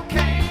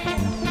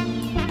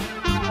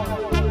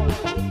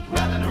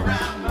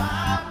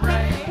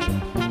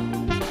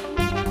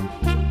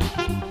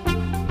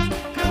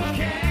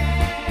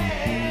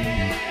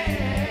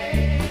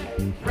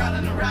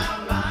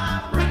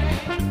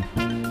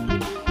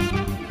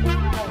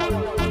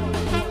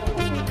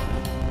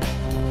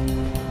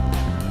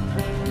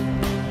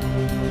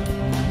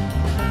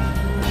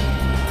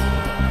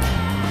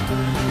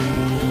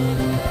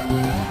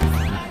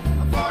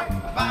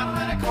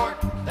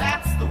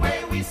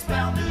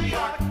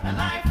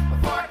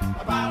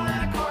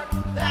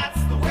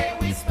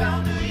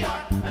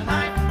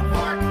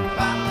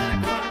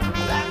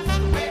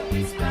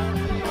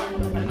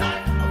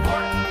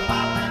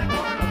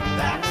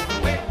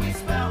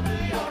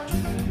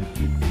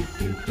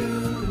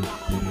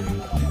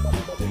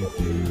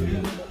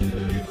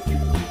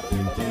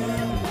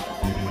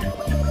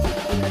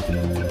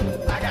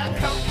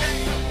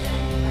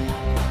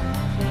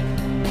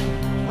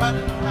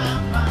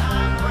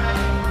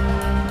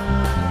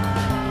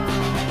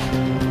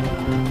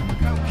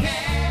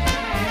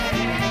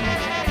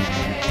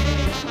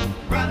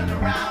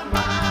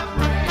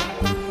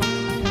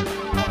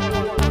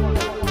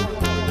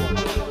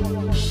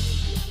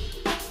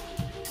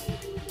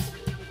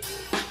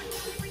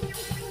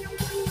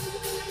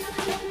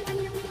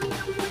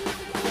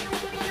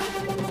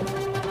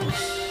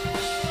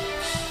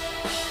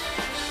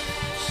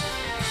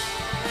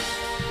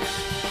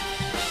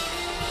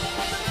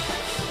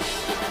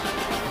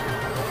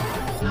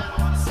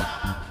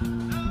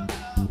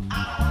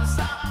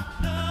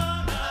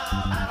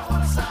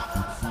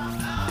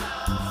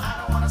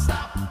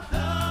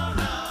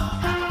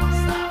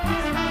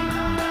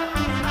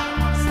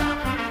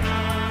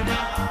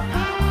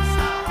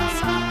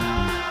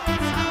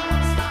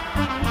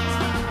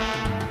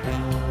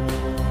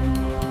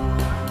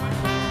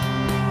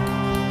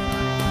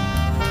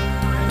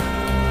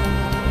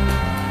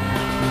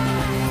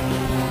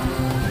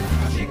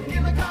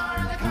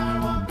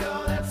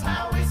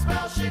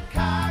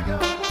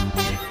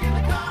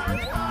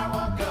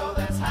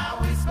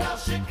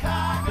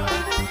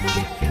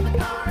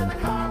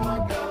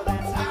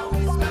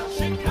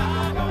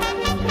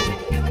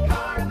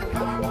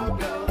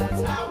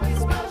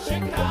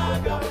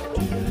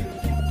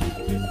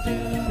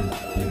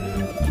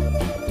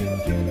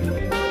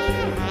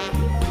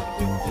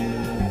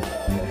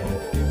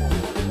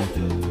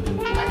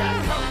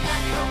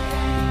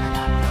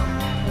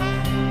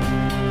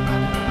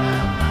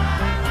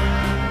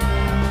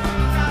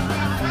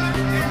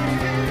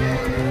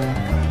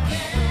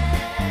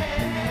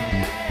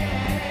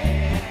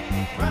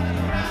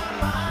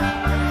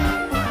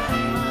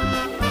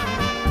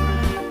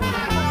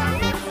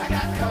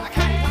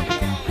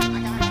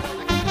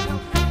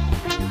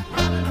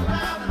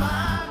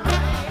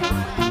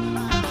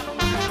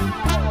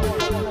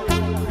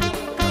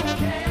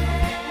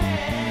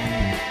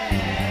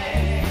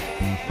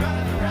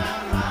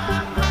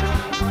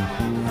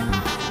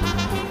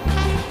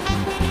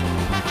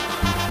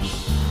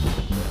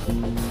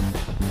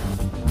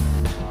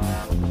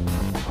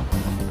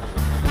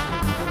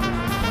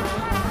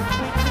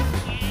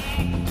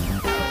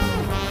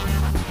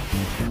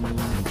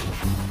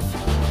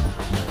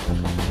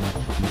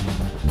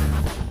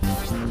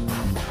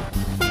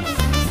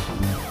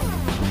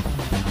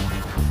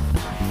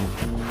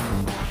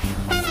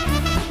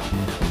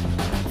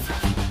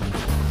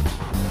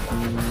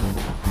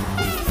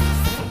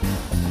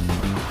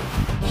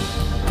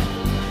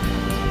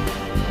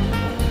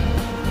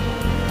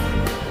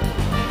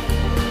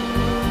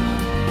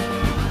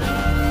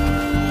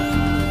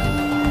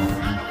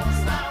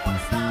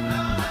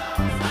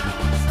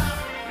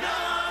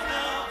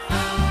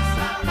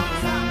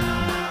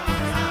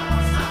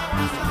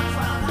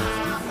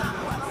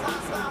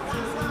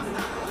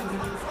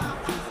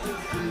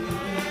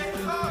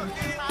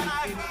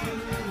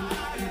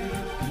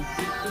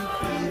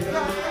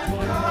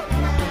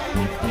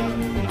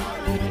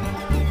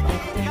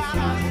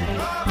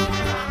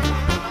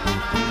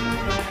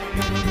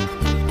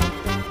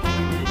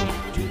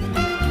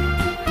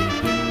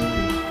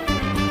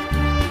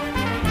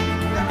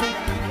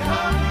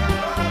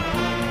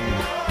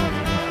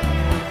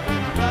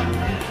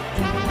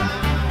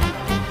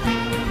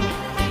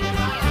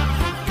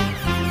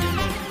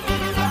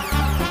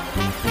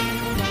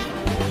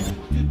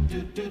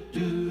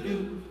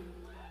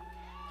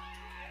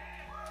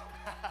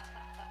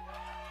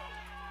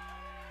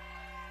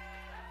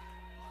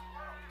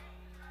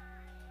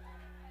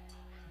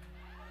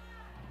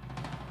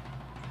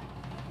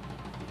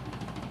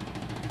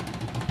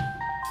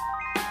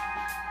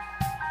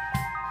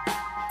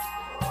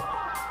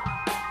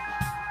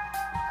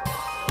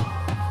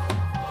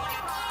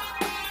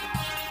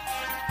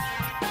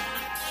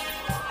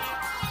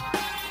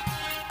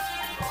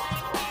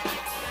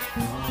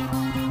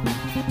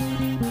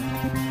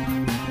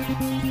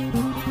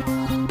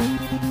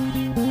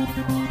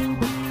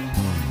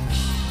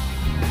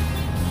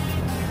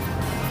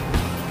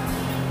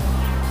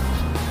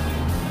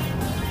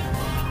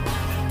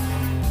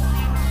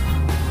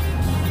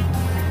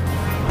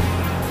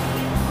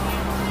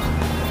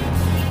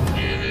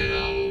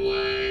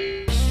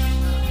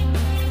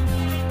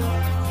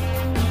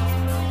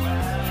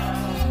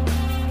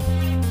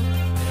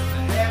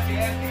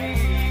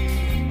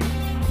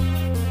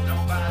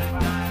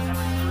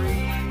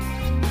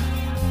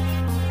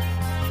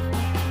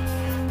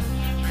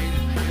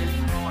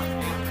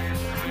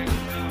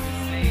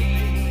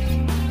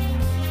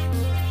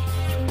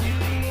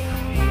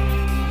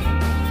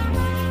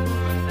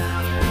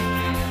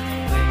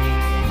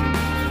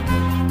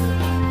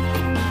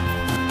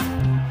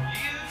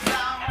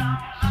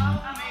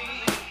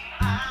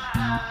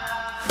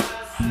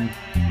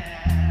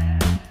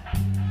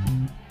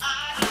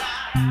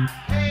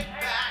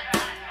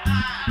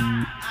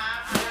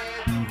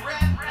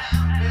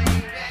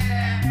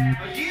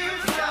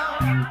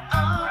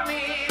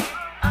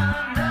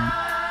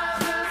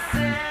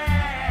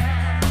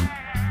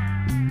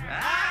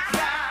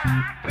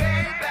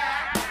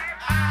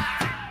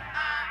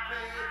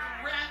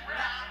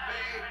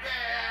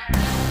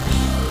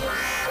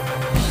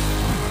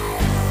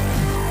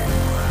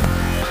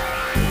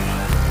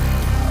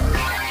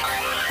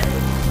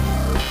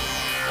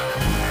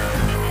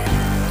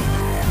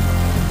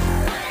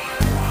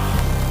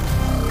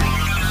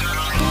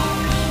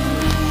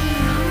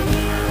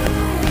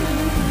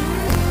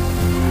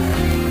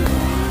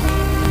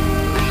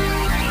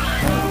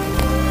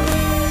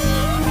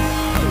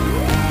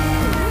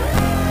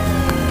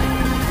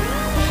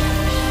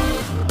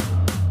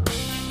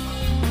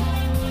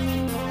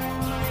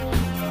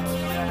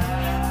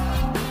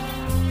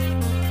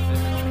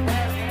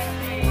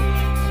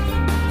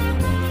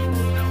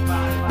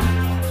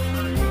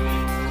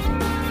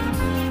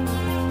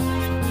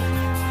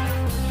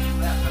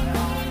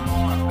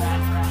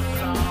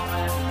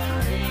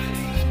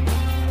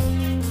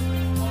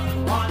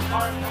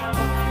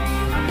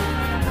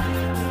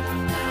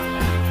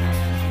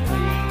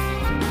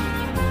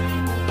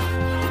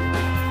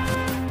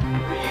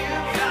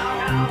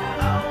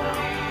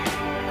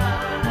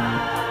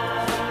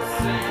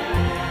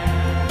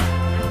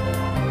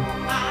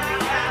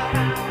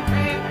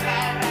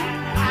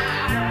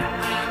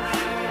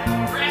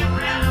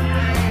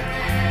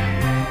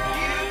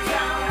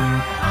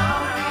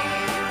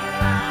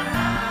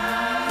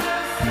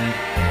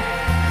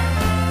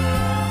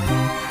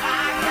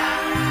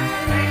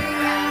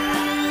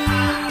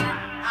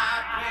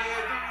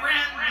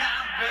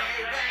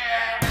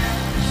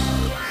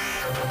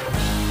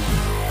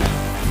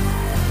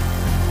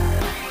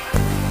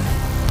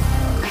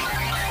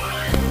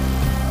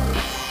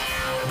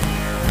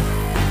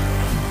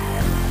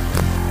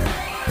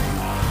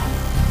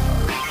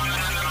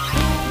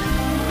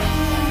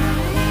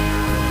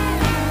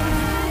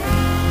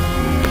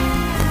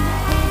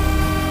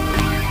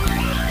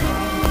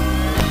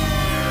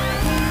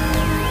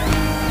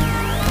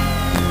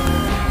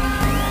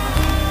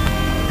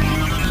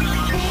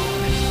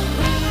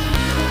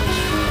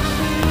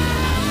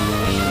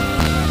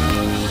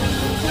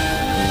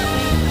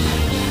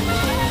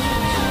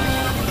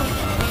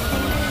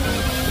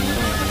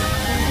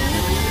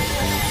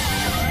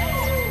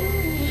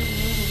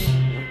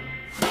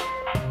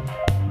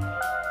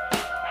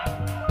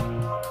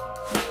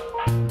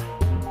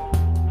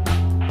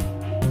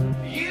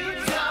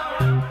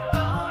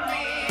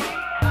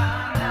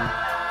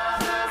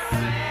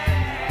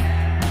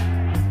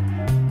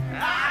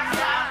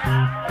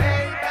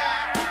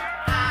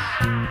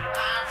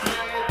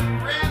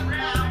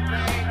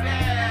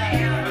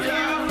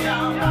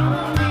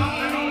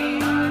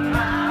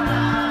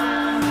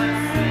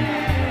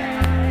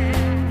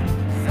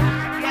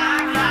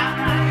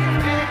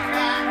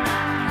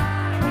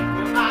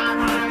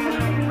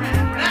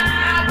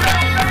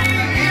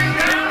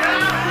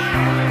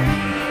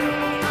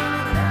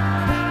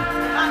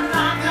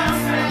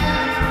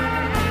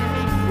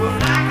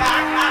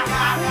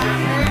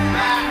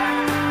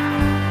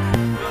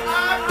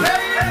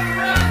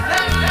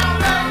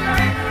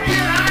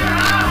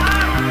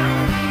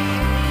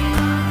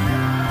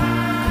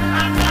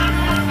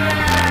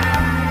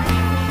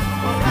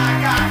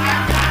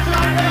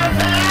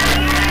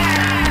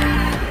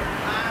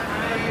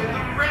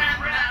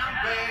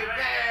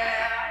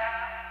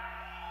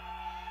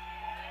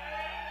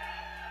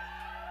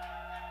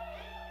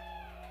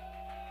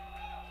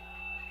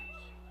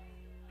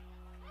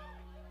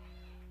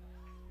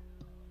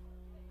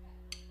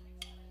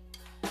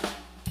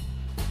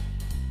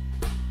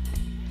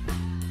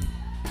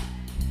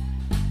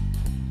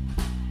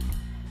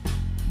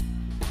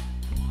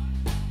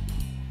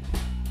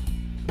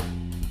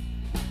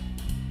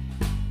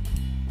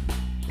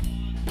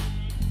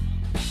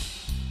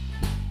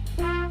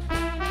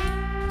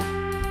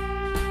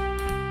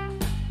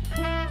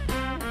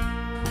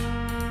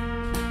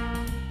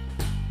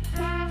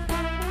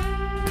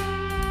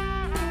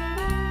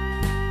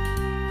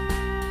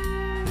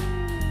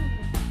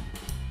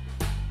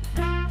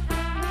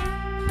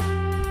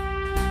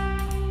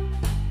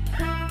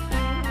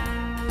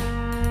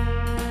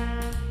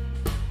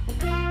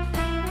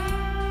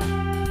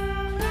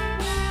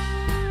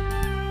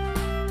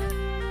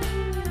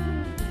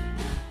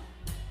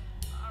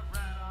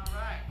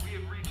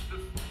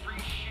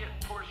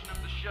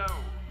show.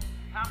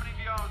 How many of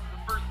y'all is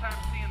the first time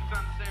seeing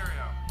Sun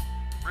Stereo?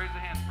 Raise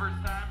a hand.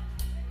 First time?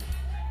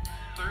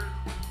 Third?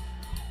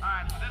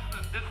 Alright, so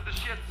this is the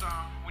shit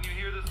song. When you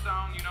hear this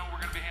song, you know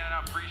we're gonna be handing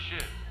out free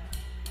shit.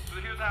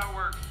 So here's how it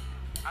works.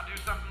 I do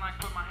something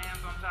like put my hands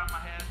on top of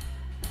my head.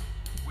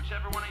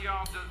 Whichever one of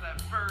y'all does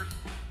that first,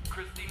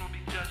 Christine will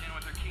be judging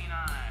with her keen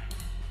eye.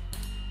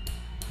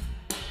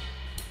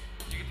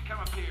 You get to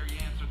come up here,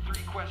 you answer 3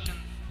 questions,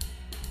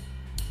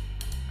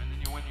 and then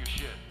you win your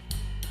shit.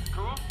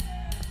 Cool?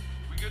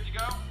 We good to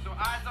go? So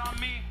eyes on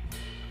me.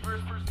 The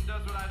first person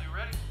does what I do.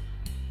 Ready?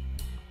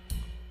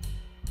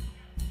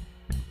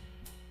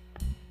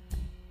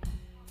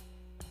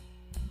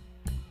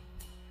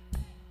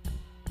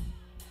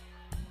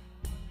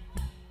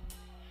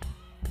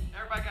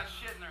 Everybody got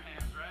shit in their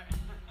hands, right?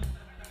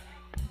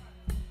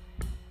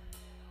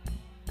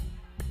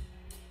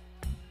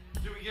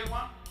 Did we get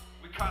one?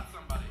 We caught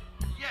somebody.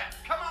 Yes,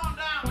 come on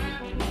down, man.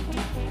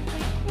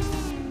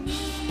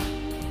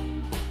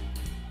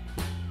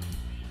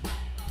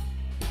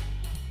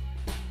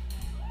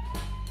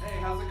 Hey,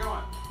 how's it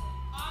going?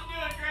 I'm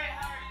doing great.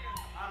 How are you?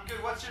 I'm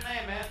good. What's your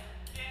name, man?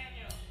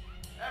 Daniel.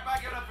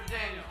 Everybody give it up for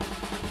Daniel.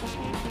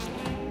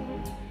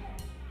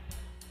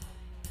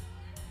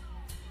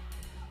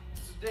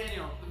 So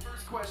Daniel, the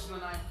first question of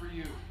the night for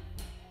you.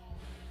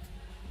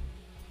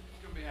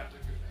 It's gonna have to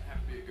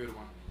be a good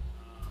one.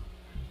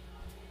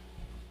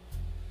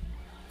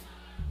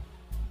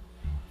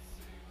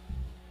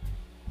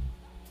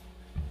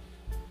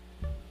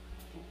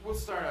 We'll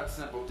start out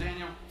simple.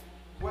 Daniel,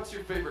 what's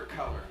your favorite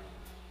color?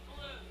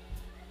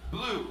 Blue.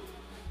 Blue.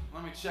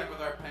 Let me check with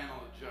our panel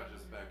of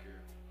judges back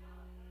here.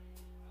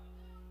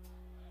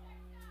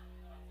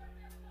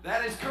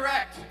 That is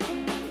correct.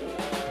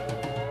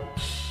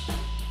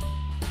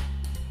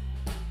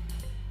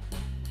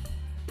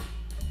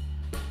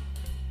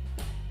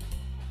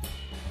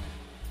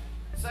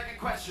 Second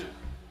question.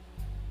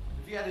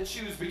 If you had to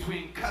choose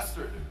between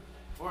custard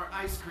or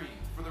ice cream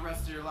for the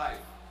rest of your life,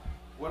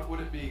 what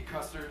would it be,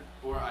 custard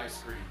or ice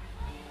cream?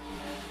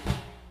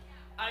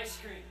 Ice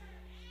cream.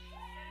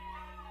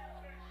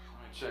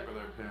 Let me check with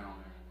our panel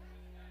here.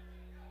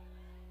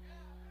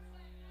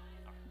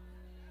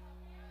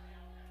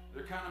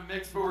 They're kind of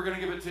mixed, but we're gonna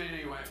give it to you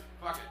anyway.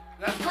 Fuck it.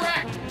 That's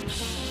correct!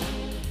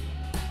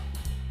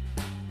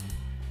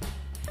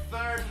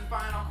 Third and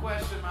final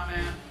question, my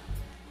man.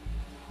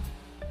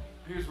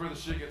 Here's where the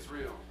shit gets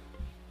real.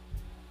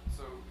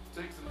 So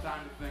take some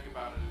time to think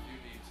about it if you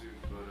need to,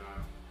 but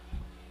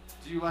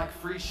do you like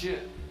free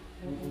shit?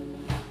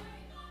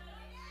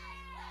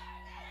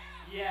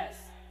 Yes.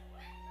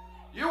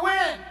 You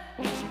win!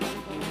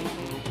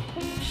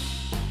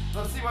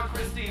 Let's see what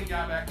Christine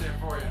got back there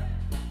for you.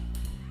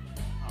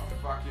 Oh,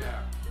 fuck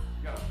yeah.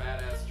 You got a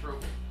badass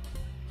trophy.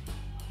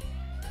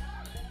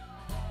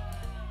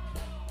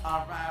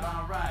 All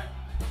right.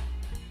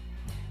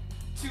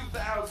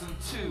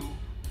 2002,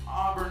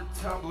 Auburn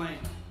Tumbling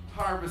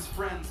Harvest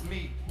Friends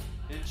meet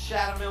in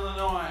Chatham,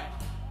 Illinois.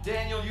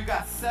 Daniel, you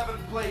got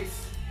 7th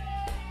place.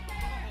 Oh,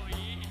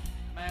 yeah.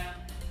 Man,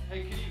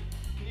 hey, can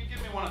you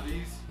give me one of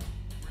these?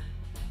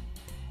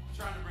 I'm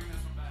trying to bring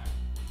this one back.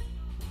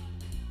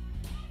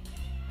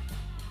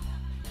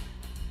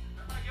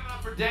 Everybody give it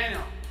up for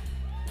Daniel.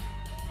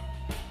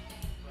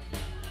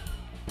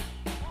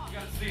 I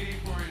got a CD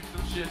for you and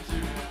some shit too,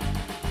 man.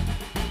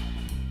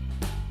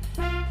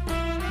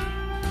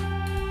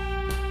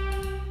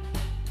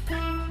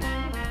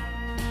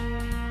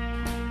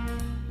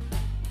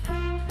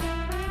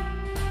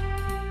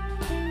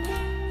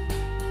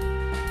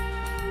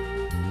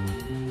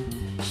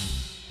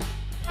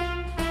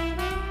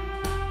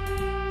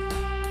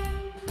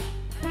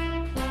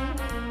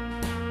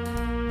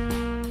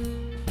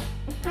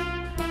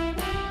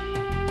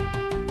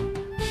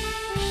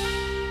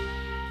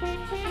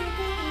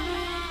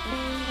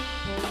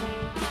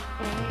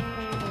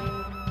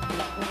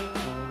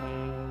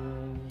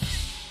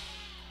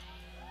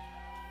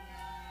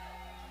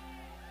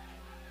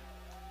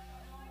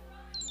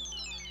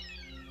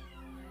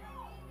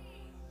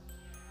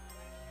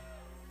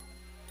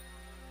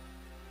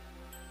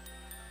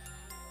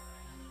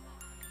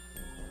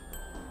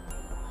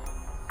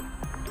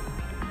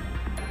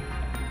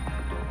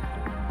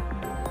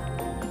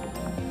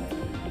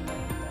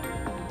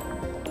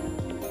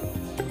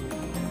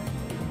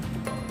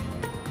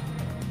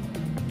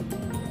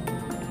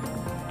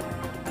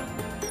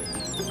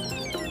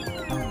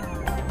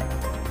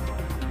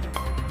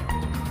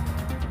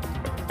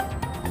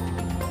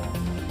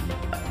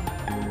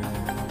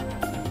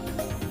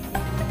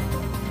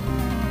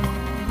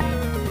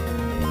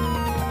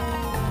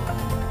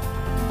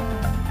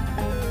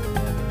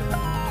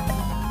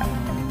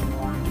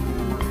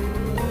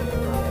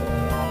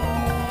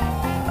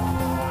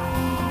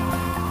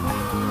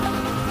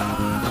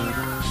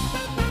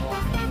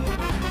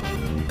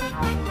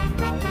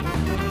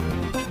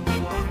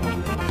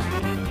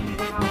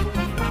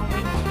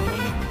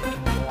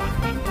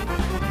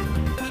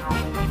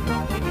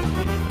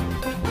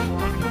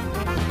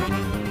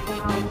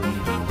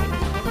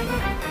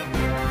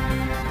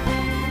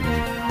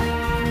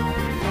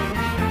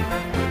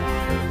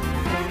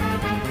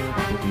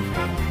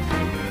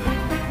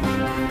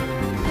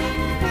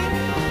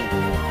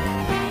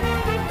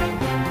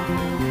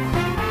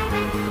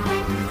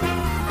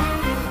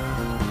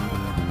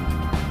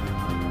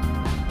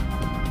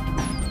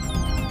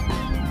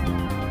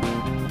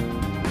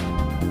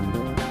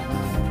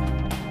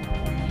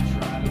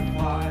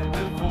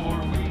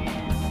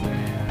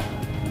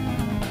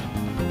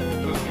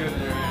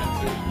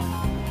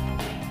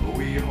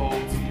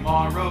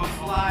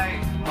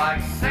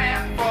 like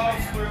sand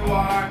falls through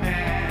our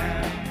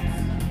hands.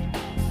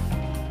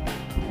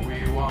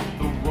 We want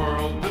the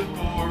world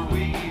before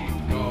we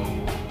go.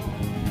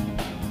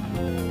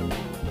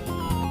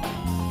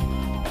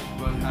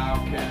 But how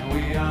can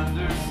we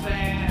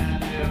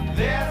understand if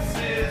this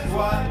is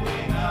what we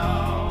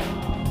know?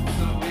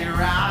 So we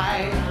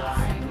rise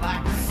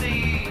like the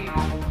sea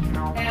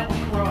and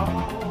we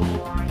roll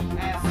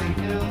as the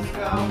hills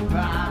go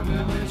by.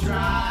 Will we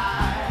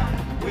try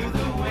with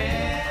the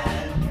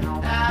wind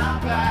at our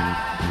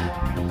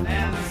back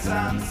and the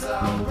sun so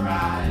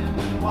bright?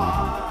 We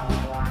want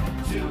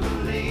to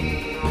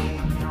believe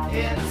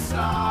in the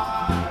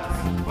stars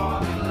for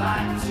the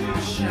light to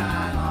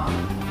shine on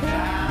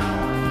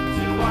down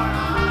to our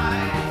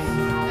eyes,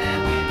 and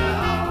we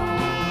know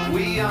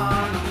we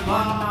are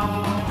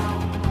alone.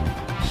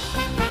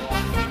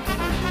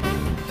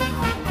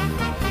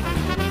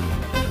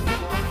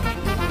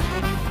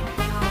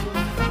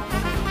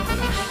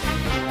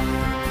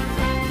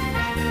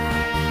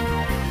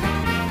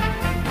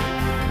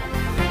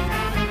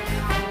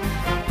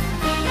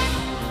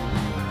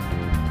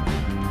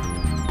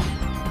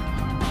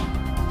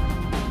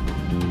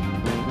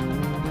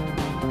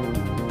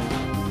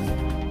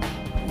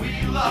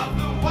 Love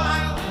the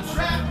wild and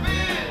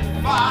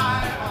intrepid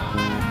fire.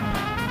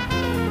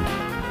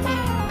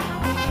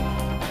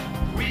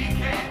 We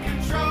can't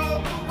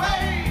control the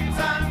waves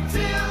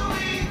until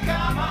we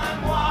come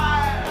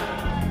unwired.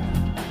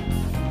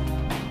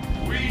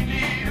 We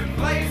need a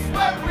place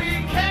where we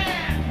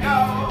can go.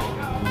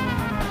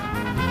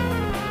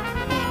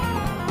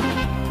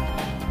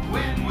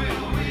 When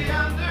will we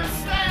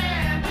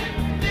understand if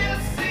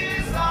this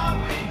is all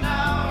we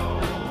know?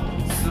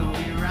 So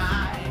we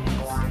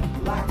rise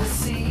like the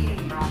sea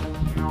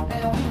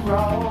and we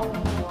roll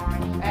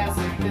as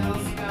the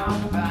hills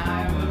come by.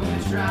 Will we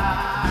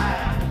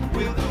try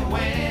with the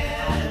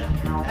wind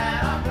at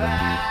our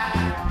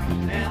back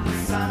and the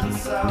sun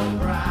so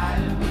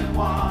bright? We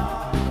want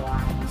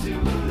to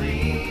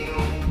believe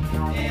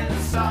in the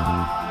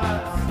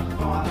stars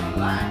for the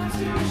light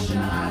to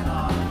shine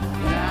on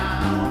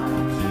down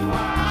to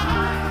our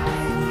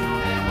eyes,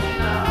 and we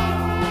know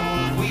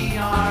we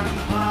are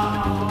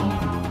alone.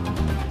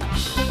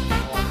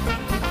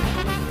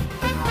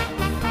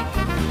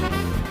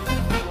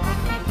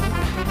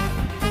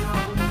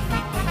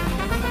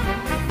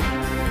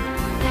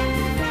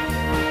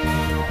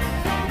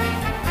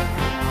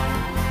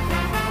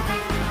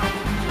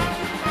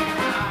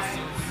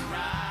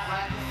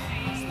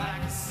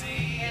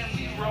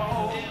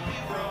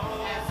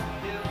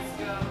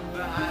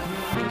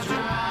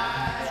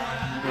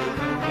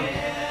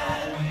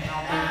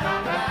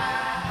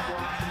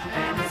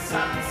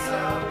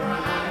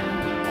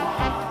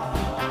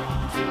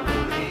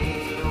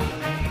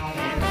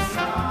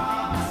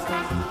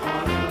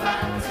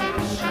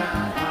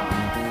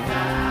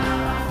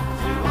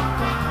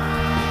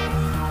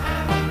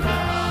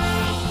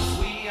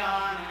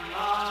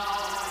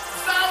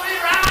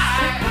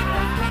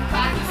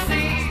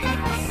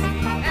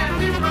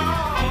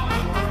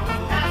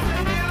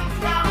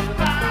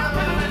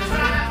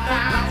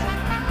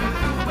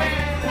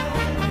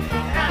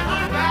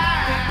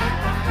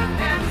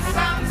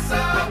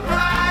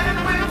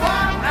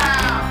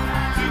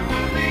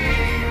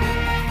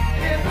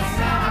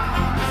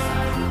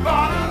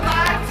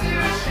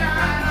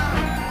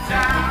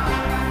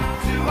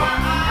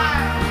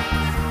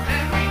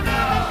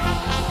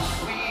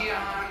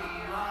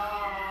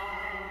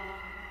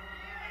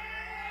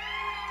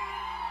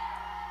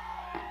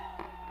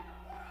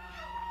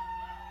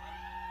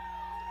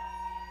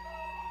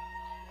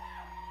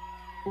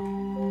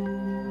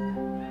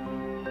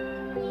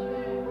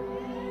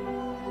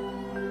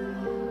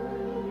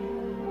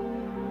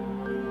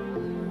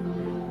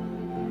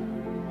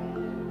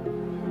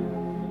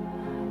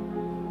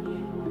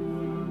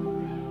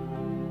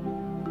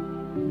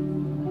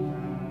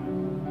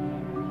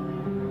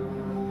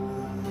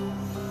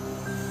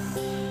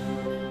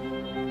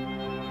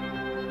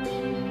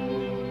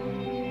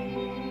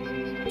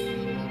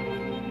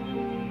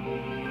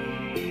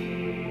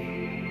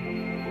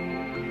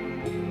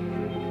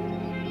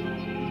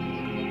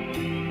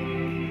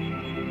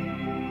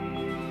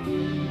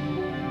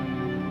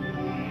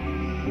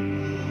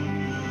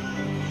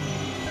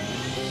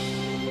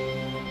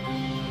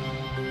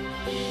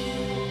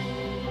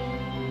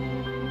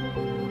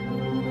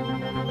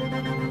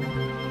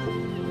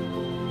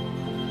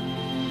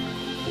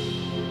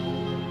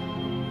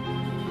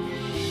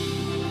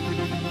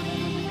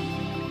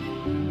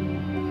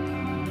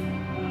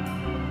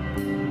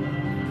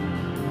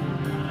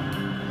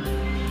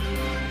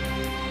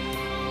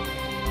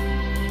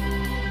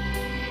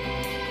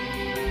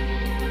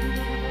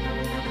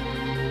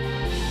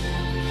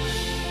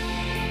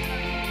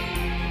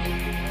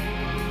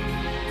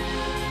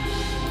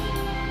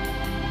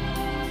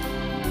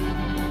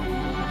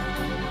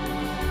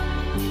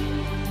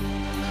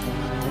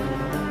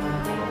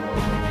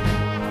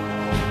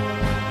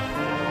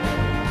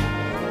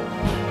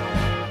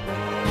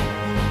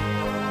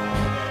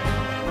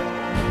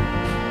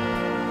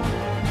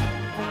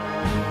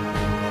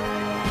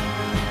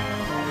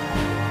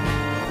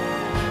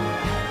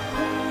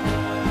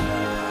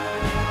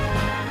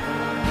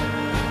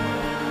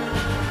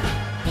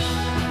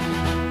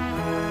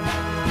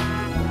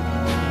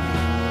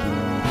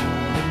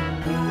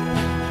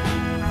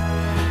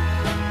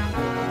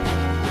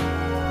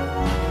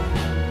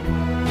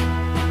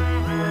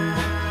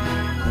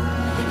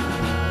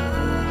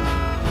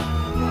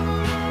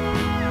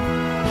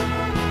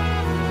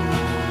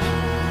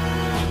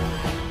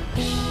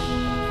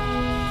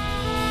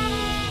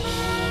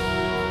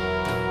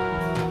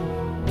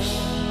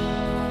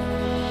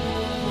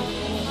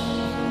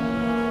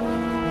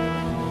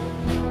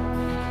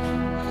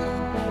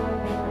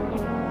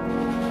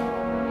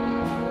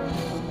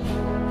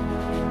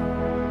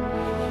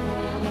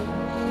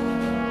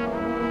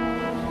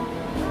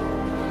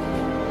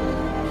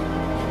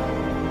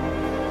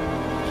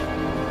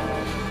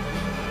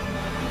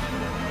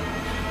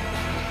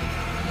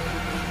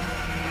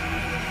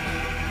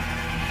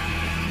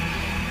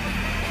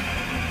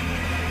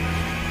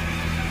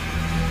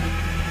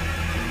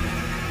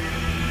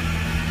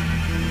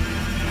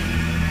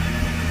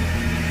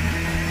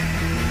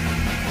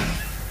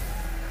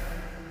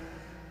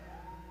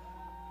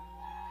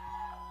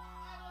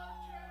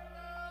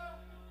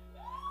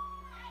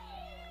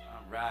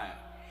 Right.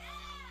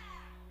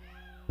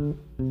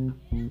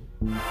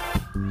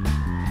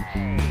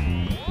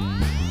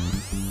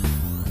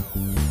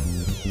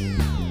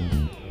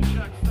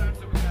 Chuck starts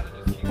it, we gotta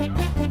just keep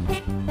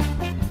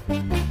going.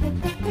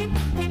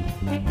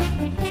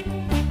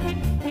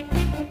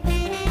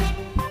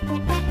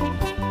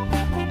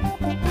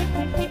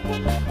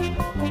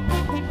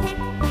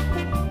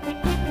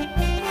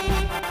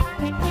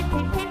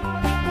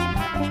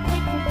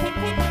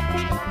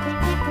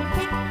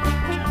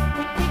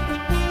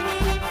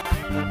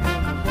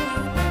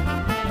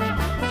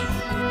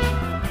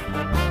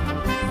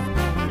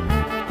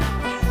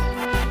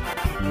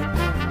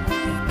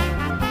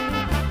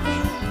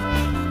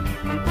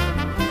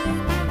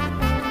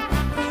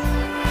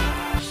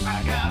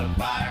 I got a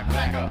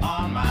firecracker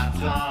on my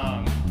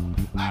tongue.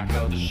 I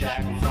cut the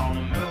shackles on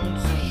the moon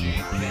so she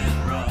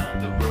can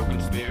run. The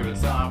broken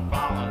spirits are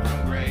falling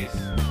from grace.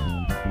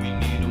 We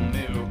need a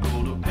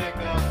miracle to pick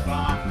up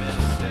our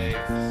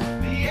mistakes.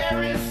 The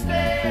air is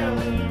stale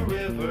and the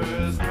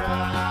river's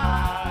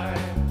dry.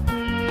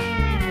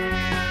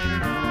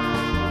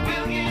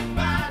 We'll get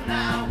by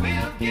now,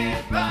 we'll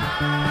get by.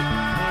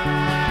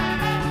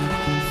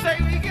 Say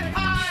we get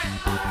high,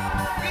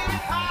 we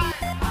get high.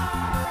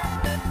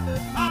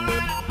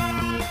 Alright,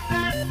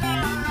 that's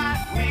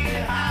alright. We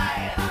get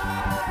high,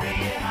 we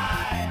get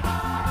high.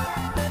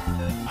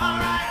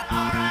 Alright,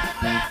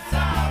 that's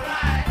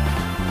alright.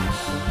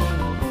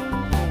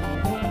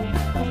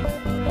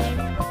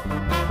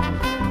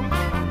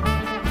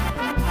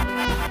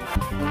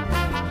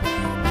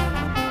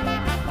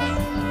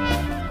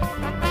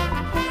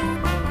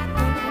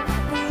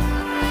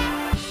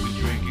 We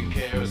drinking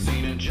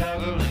kerosene and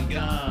juggling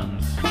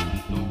guns.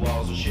 The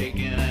walls are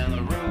shaking and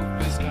the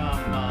roof is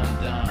come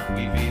undone.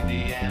 We feed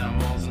the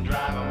animals and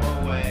drive them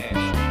away.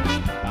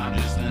 I'm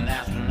just an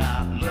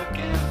astronaut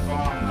looking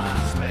for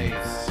my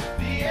space.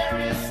 The air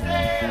is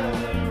stale,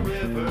 the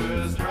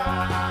river's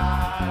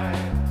dry.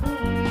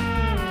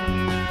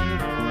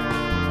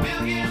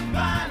 We'll get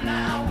by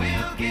now,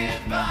 we'll get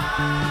by.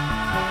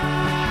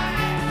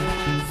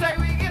 Say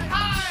we get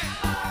high,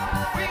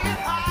 we get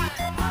high.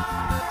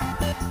 Alright,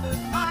 that's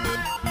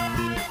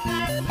alright.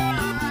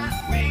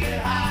 We get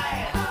high,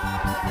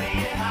 we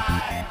get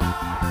high.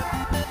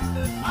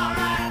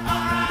 Alright,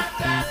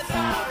 that's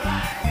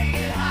alright. We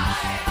get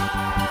high,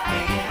 we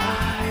get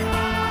high.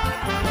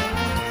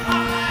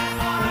 Alright,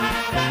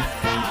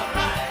 that's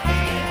alright. We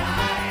get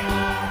high,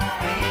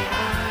 we get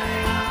high.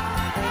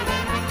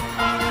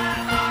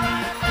 Alright,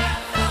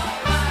 that's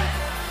alright.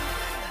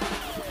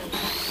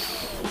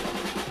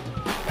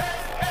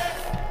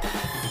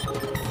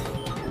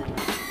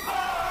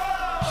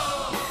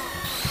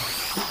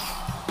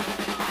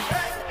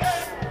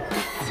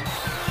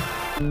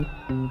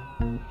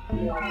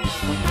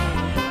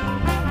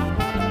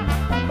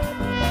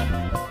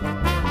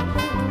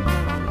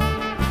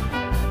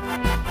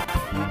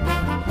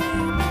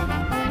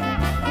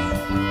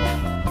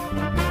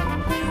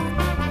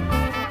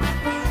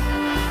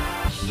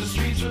 The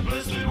streets are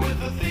blistered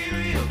with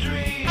ethereal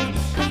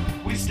dreams.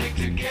 We stick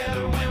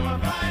together when we're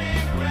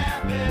fighting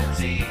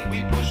gravity.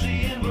 We push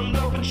the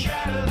envelope and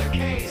shatter the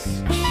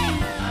case.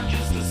 I'm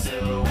just a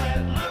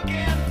silhouette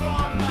looking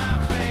for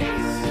my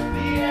face.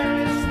 The air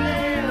is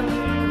stale,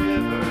 the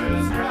river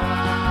is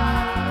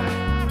dry.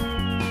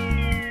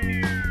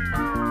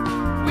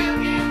 We'll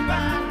get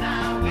by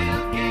now,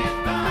 we'll get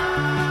by.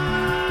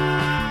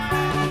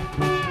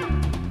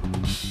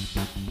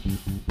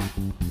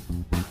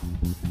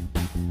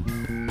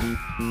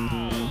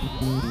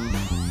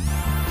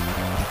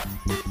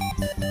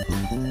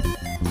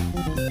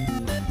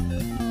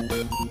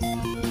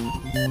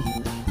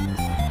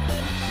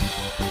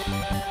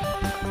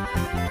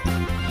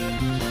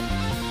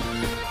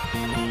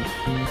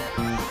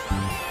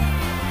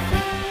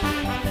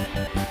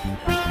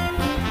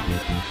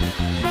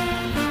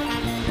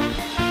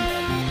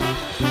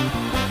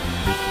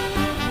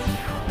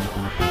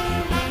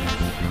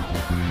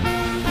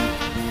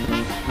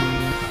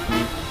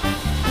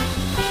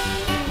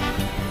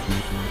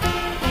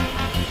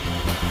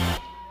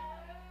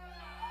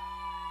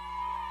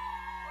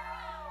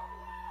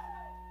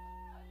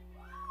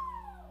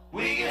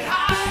 We get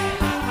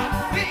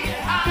high, we get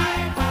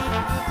high.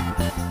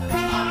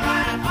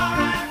 Alright,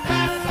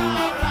 that's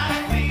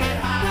alright. We get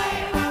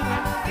high,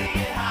 we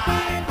get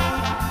high.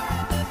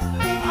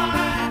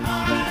 Alright,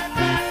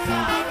 that's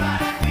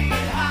alright. We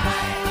get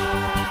high,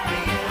 we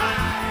get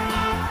high.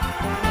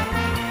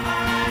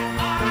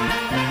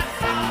 Alright,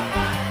 that's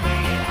alright. We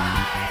get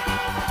high,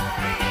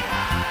 we get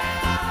high.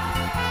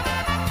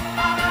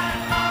 Alright,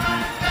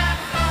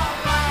 that's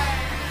alright.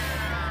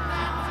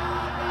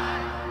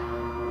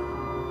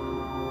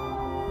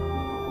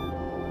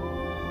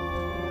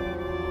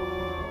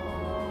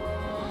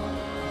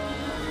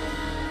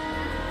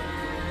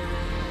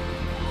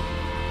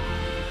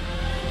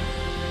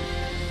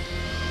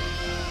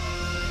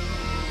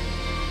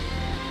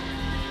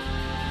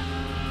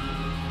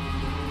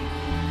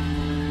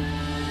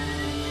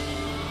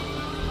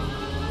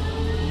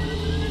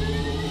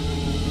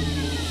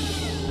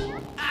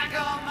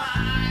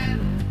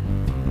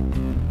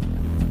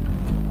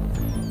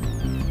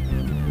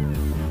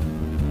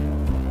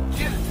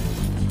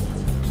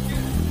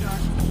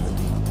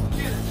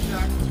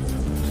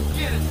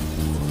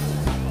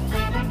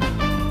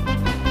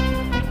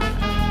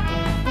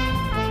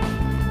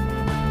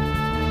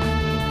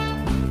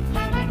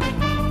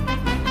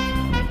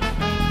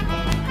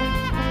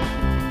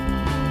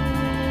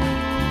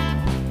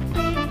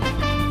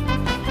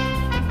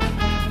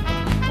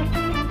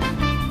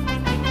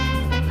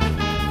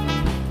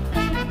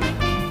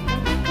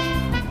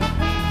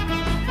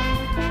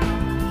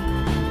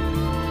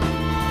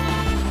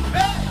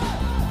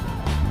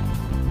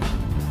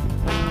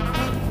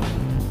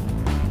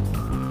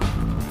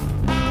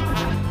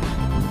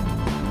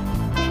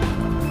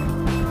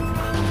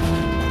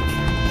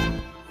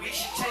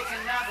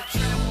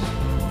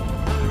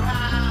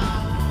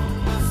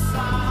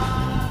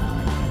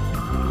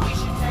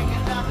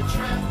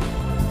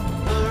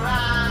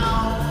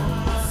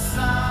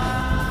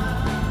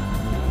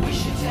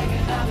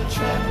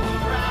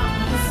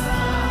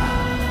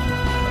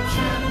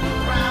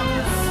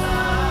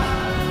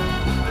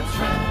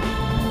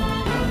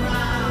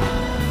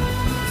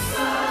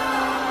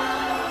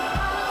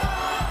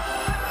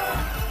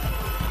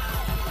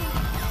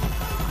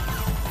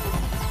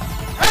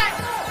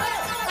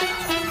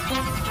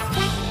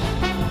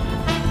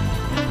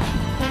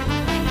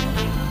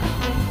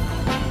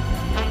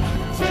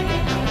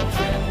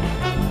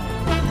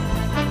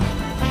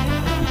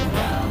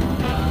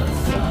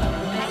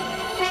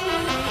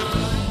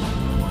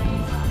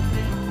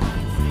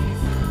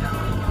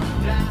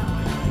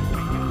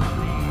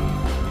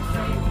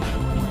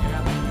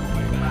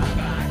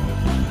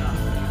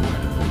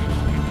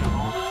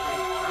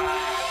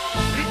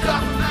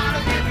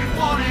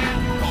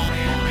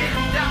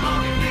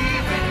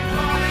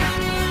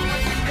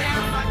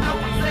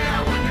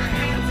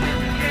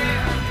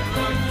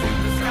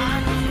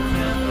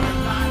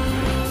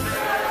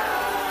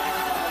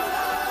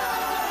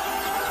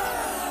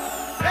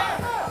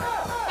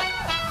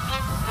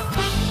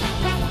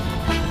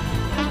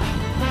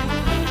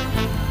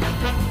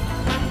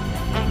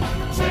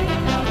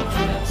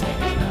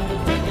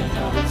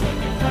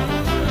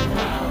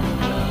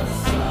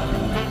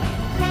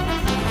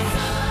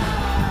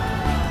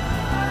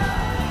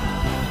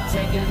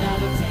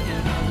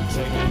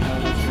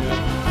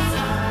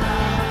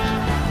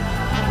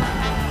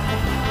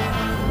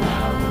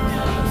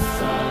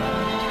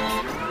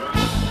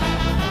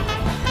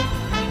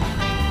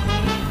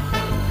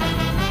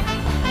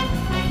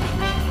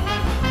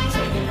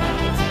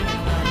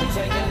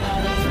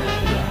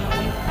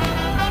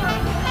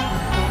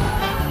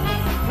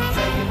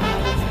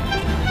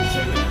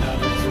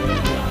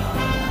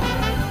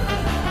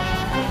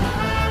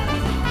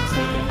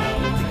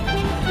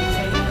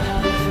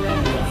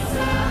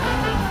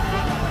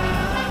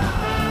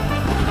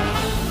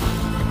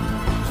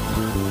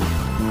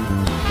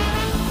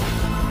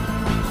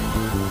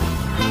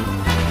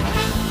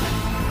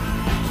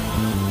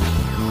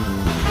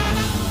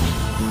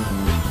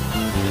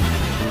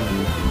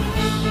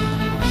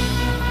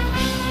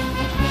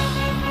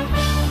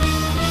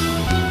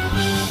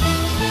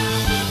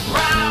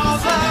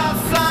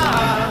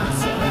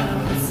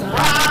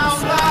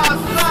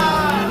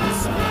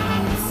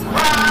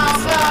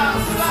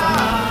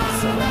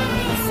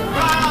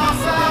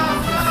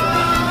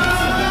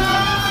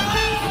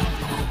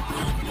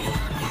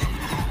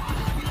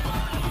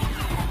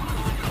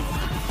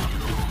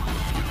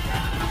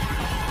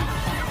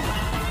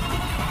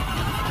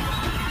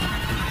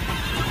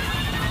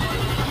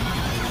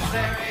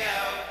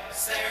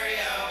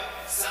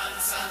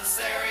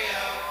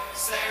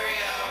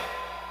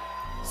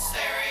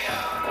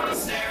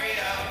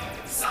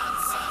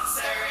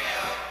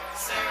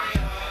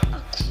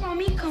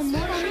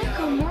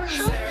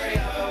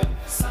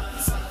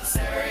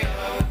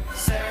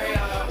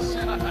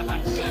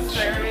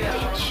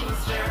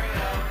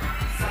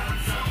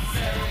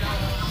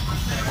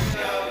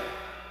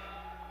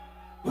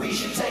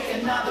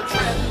 another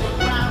trip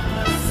around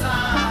the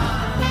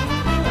sun.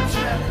 A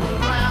trip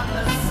around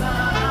the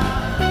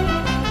sun.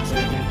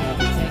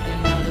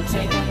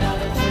 Take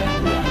another trip.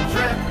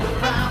 Trip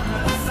around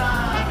the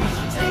sun. We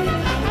should take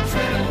another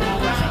trip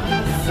around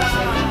the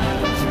sun.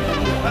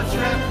 A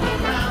trip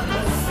around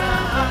the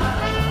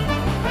sun.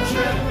 A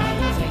trip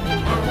around.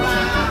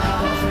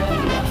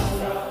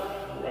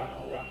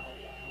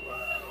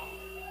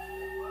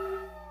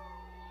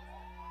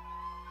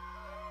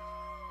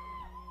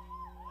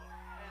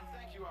 And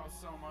thank you all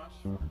so much.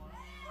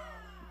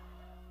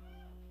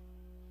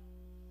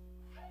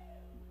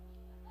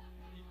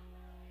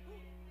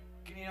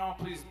 Can you all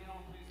please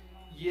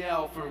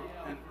yell for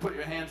and put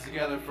your hands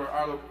together for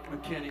Arlo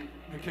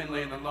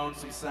McKinley and the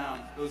Lonesome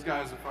Sound? Those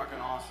guys are fucking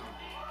awesome.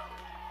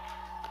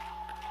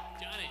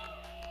 Johnny.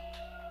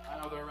 I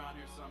know they're around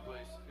here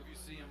someplace. If you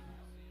see them,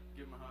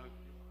 give them a hug.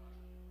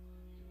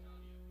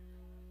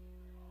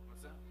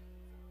 What's that?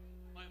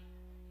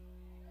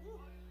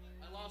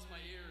 I lost my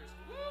ears.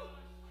 Woo!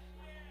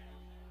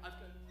 I've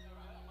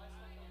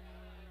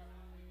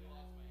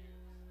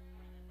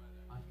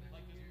got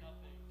like there's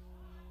nothing.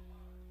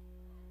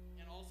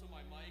 And also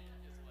my mic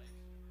is like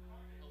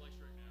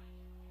electric now.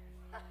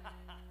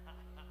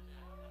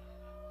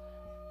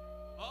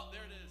 Oh,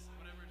 there it is.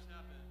 Whatever just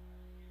happened.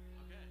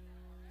 Okay.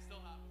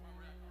 Still hot. Where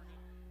we're at. We're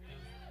good.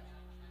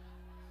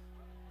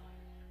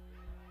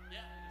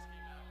 Yeah, it just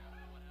came out. I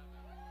don't know what happened.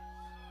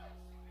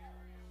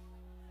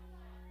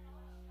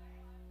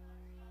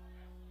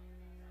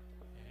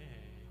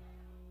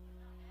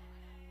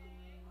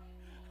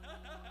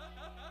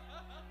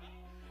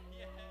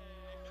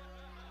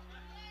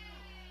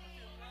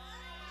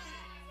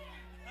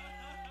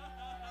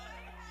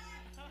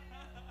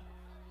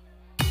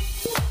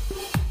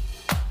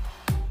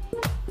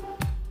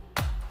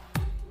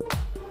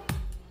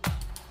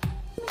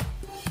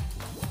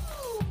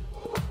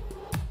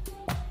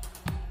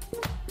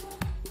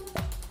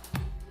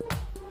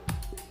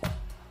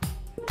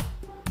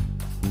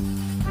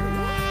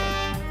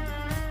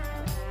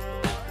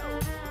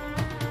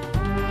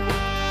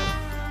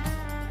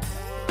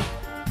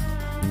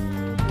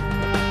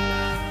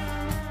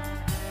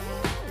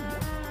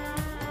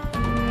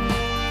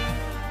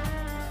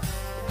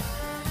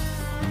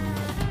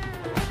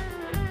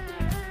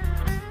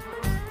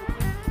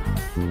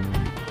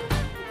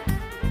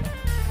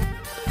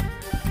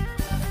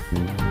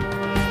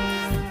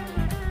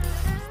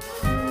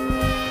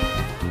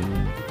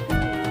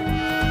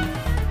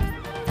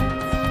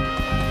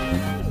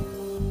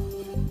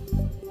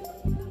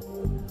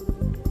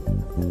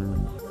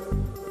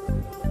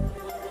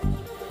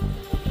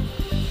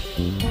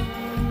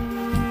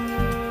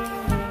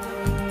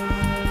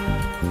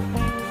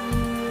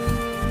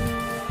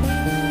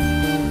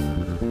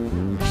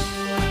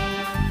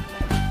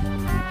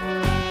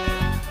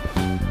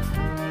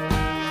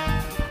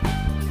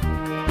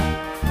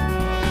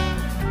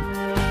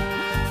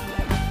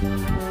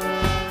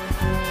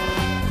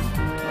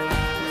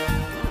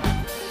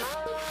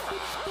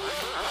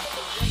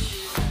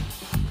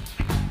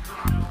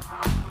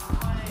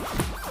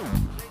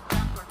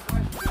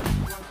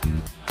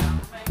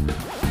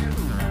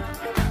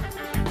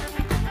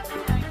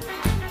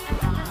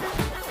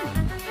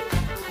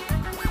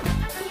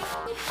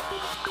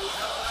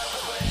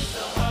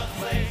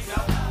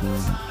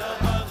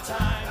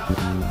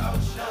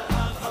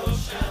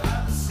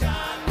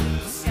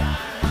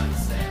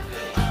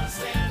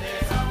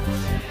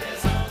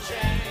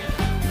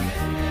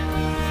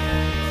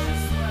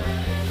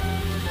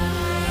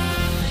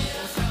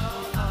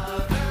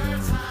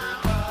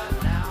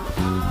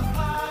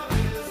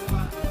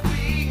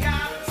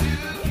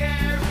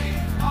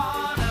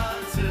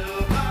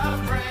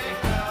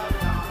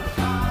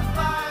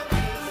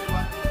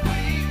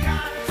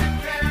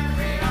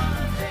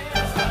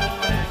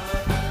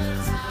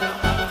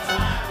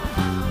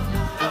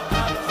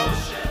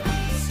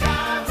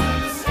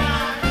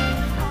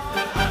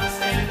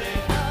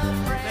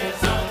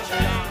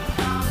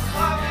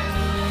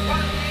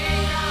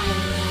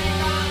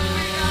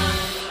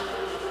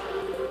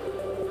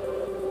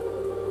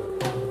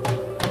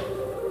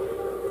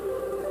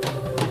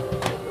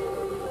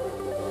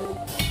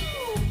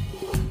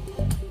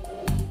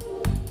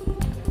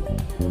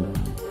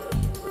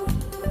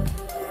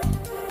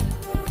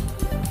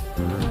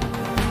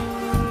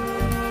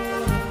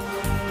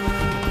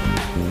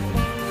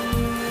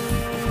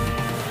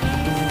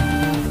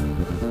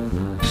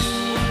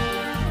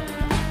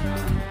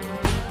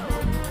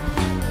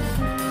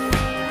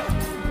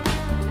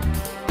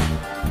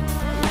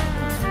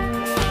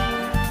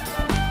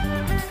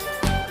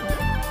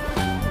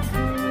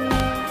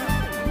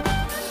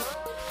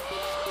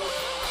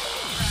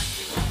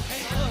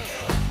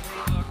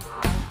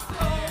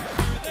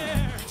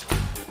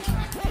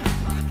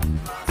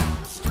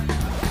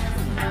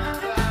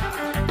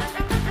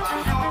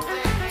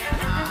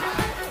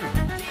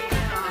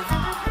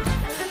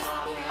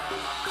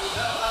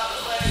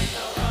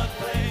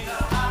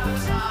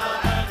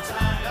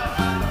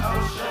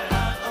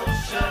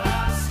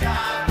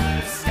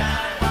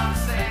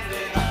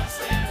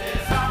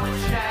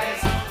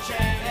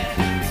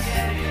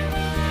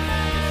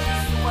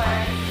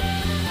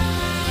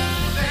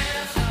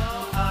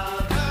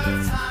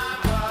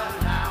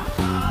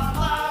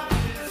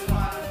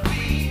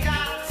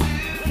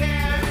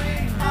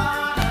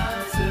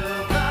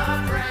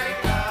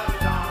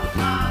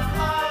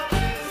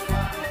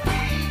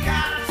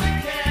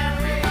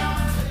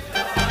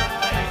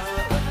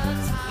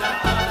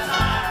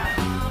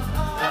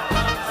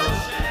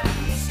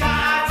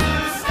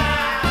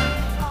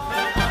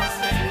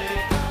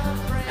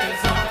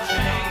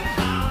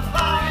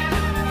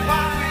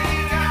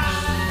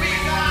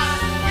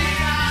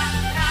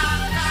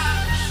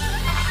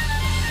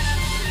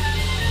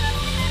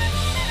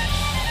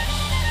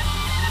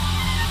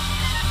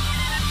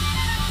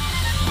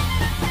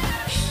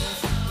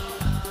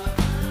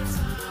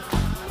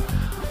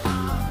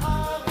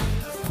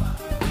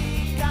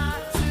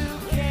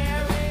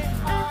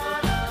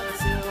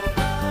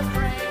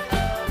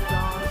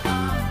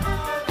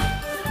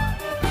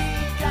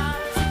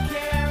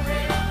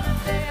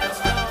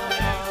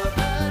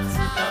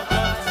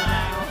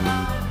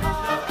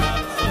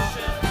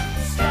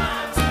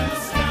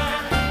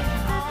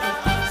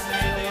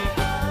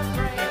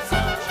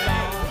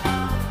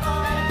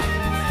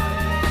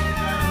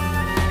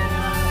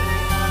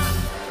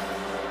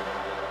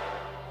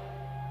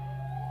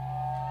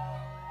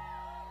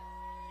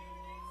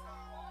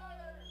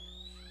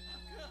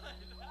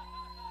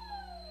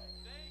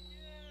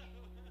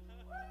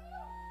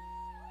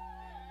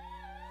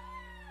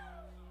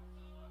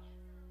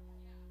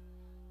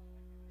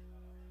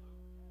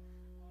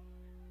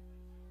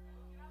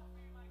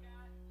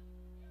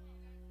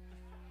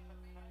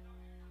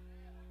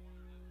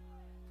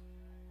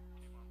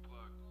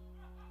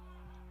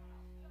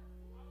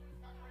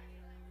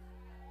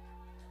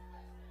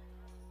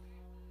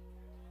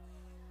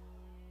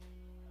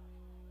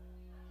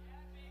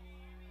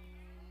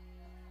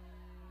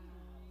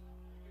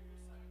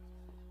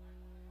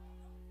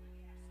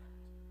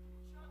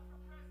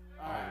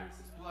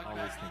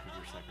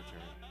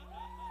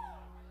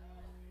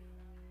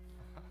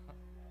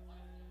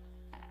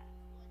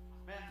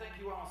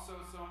 you all so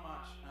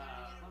much.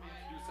 Let me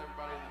introduce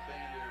everybody in the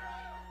band here.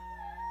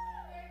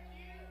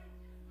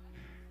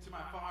 To my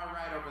far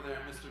right over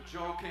there, Mr.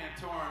 Joel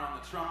Cantorin on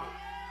the trumpet.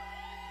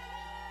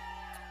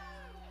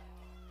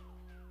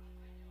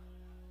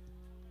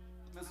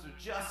 Mr.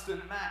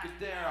 Justin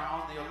Macadera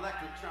on the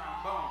electric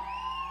trombone.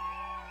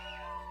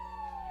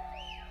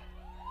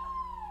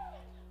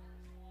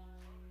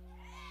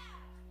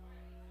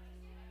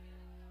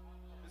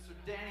 Mr.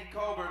 Danny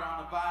Colbert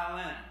on the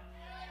violin.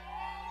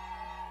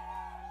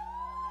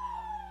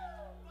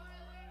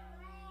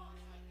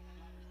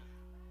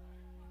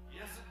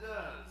 Yes, it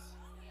does.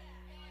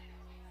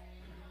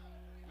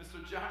 Mr.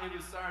 Johnny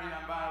Lusardi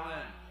on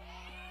violin.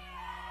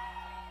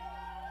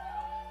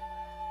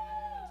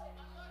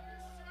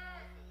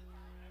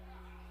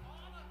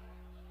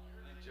 I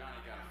think Johnny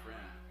got a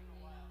friend.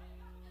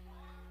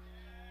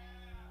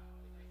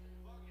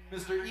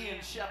 Mr.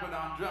 Ian Shepard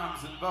on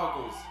drums and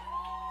vocals.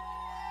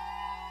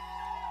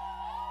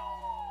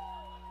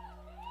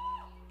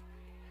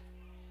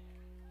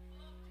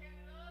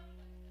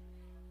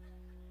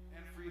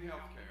 And free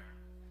healthcare.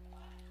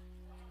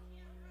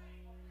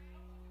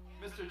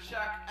 Mr.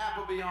 Chuck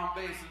Appleby on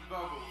bass and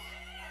vocals.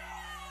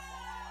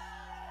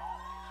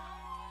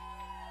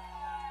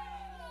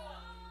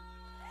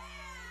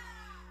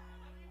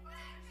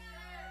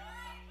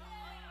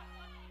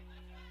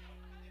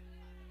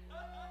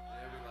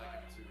 Yeah, we like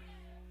him too.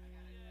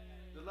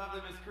 The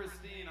lovely Miss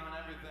Christine on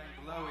everything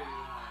glowy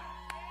tonight.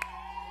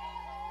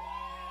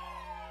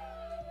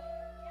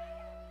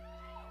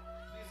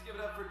 Please give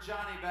it up for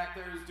Johnny back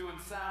there who's doing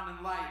sound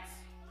and lights.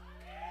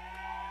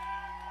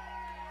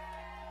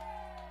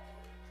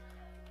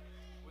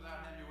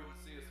 Without him, you wouldn't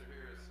see us or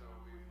hear us, so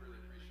we really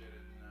appreciate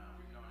it. And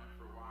we've known him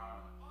for a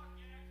while.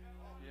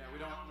 Yeah, we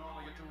don't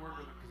normally get to work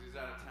with him because he's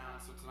out of town,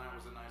 so tonight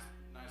was a nice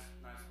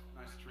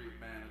treat,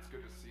 man. It's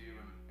good to see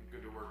you and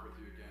good to work with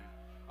you again.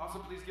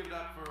 Also, please give it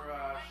up for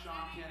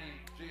Sean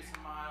Kenny, Jason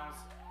Miles,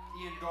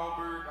 Ian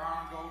Goldberg,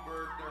 Arlen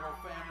Goldberg, their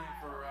whole family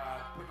for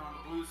putting on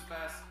the Blues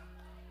Fest.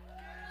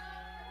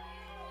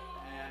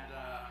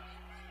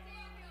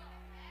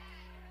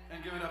 And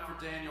give it up for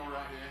Daniel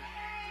right here.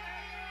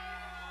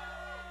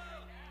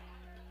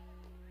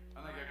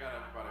 I think I got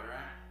everybody,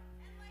 right?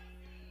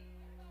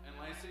 And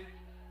Lacey?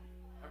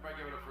 Everybody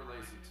give it up for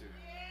Lacey, too.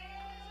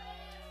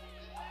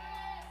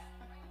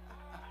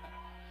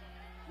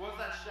 What was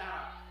that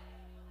shout?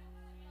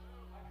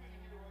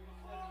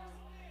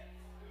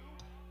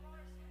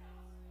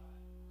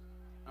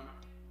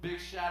 Big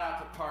shout out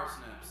to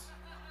Parsnips.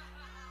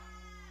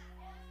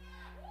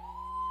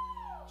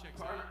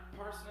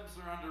 Parsnips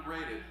are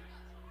underrated.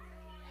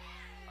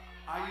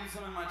 I use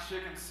them in my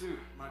chicken soup,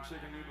 my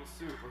chicken noodle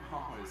soup,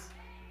 always.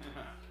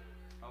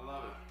 I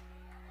love it.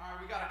 All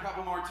right, we got a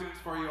couple more tunes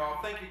for you all.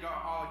 Thank you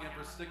all again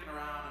for sticking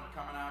around and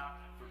coming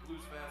out for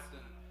Blues Fest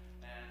and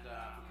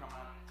for coming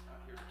out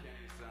here to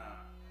Kenny's.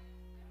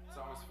 It's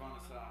always fun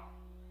as hell.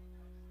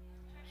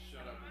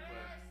 Shut up and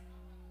play.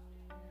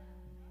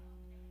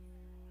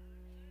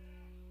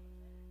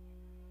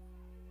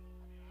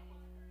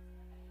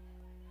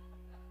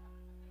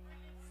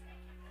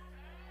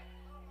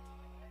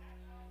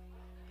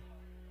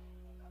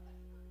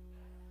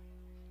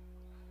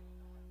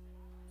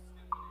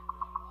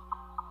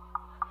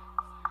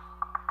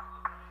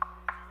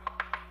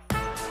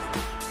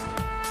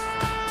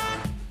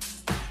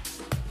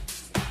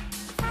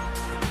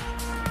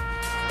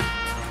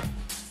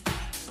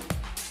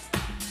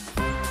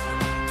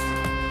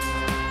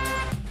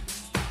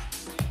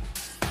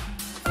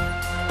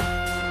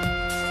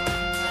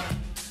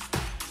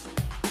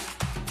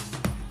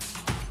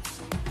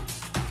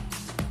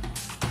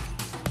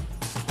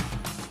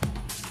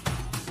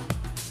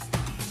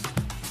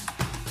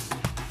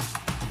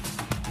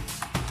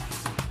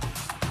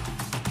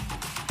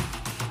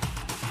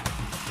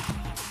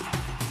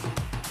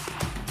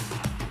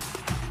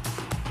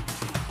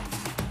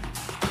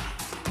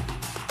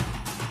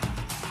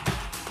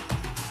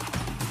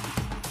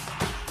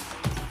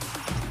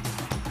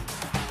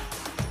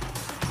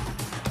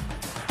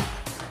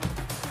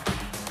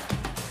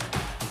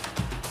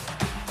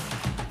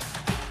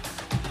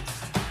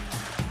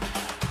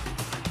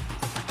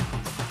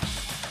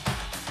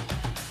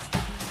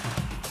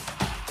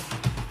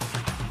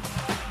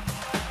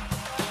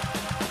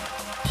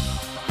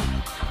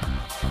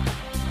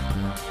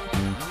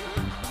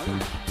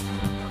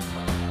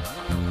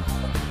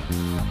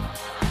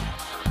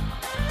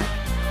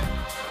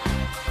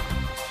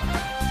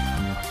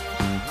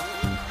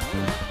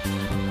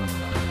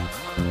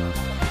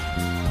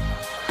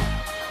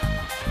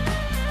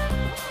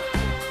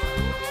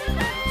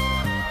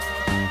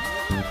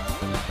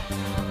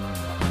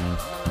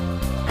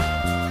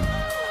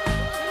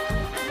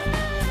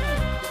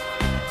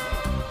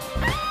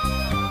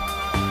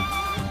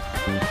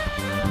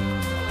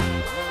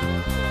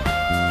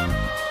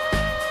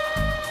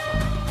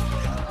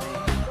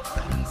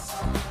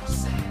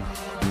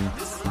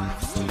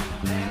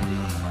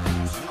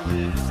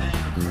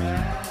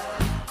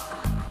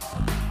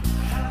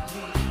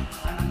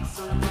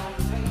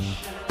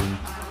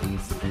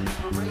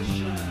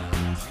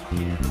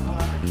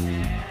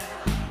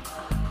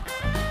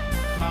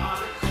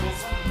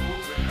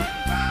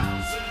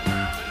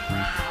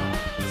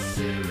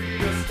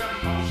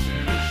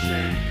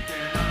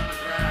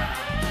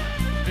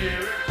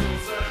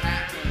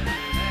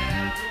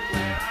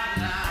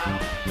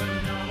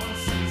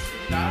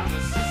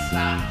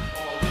 stop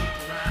or look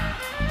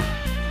around.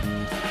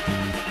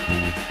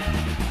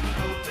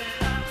 Open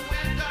up the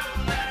window,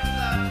 let the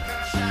love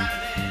come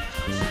shining in.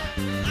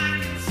 I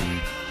can see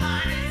the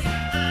light in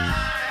your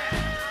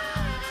eyes.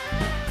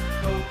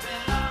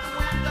 Open up the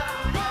window,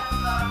 let the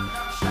love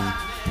come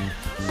shining in.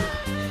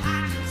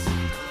 I can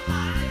see the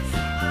light in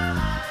your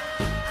eyes.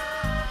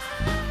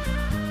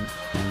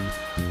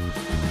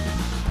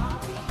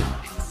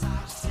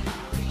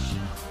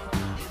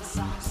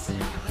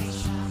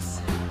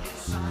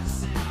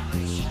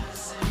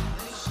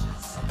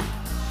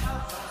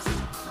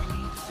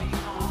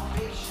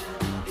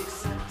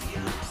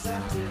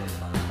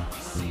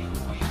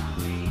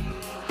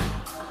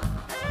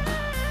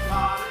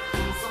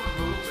 Particles are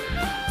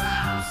moving,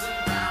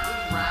 bouncing round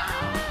and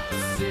round. A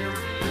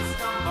serious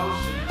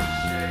commotion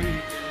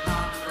shaking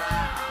on the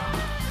ground.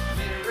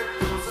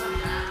 Miracles are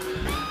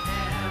happening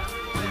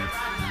everywhere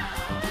right now,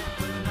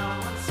 but no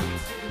one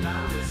seems to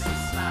notice or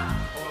stop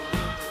or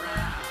look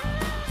around.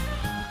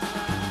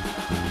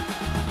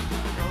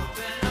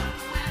 Open up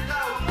the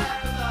window, let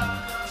the love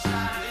come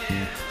shining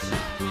in.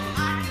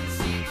 I can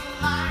see the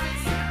light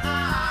in your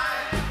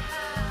eyes.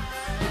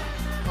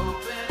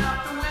 Open up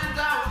the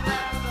window,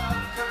 let the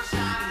love come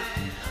shining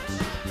in.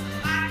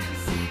 I can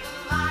see the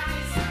light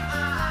in your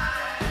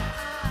eyes.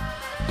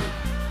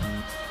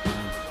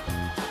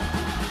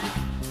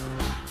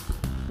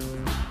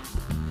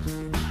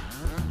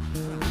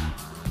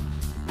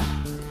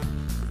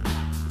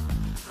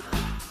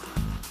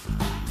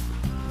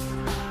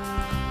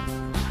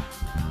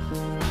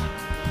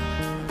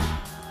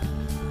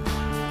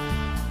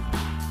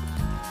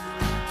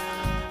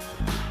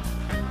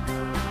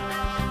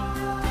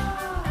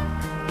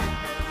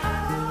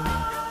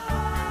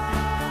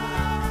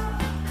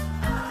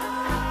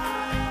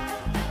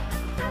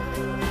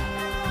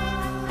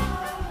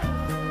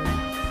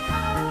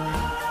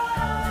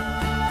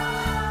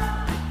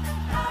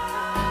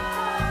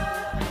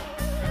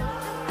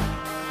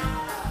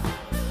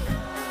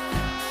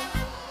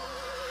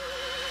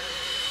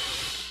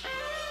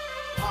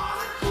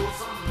 Particles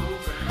are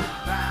moving,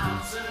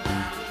 bouncing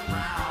round and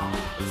round.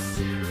 A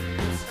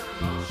serious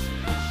commotion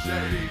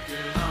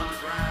shaking on the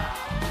ground.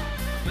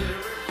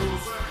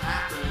 Miracles are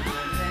happening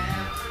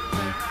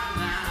everywhere right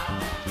now,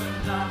 but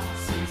no one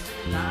seems to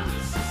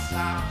notice or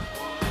stop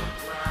or look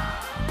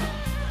around.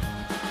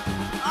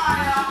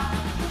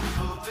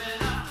 Open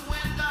up the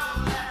window,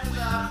 let the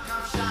love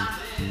come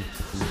shining in.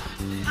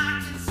 I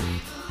can see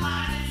the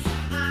light in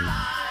your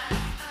eyes.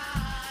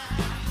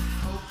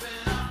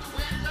 Open up the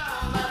window,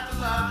 let the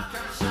love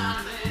come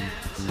shining in.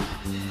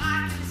 I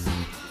can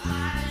see the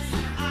light in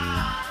your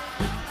eyes.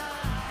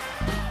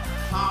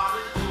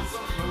 Particles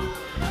are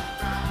moving,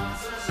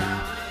 bouncing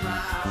round and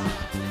round.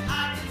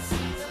 I can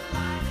see the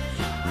light in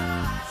your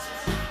eyes.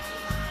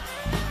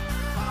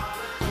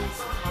 Particles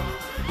are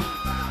moving,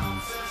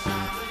 bouncing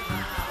round and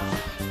round.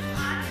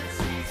 I can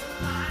see the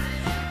light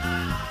in your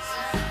eyes.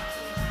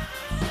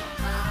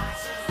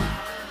 Bouncing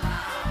round and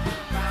round,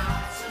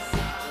 bouncing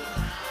round and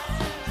round.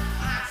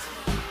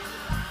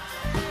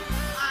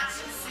 I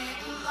can see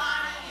the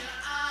light in your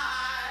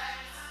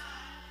eyes.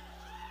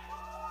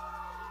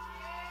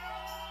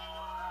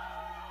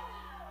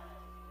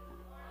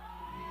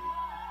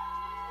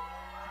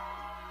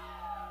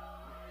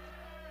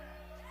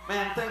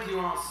 Man, thank you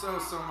all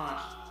so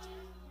much.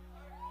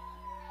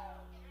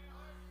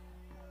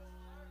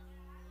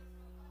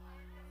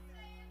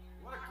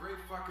 What a great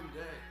fucking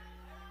day.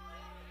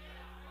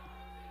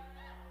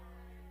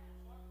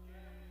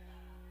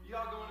 You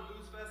all going to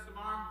Blues Fest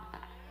tomorrow?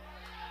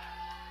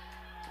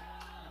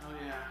 Oh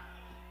yeah.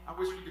 I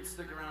wish we could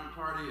stick around and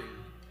party,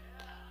 and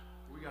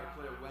we gotta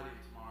play a wedding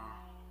tomorrow.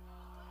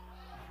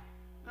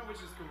 No, which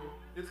is cool.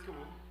 It's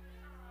cool.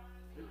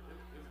 It'll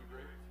be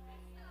great.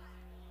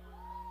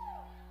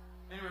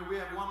 Anyway, we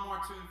have one more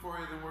tune for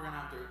you, then we're gonna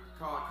have to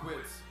call it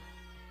quits.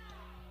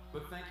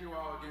 But thank you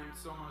all again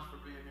so much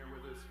for being here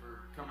with us,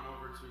 for coming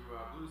over to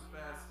Blues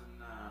Fest and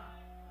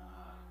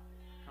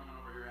coming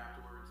over here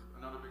afterwards.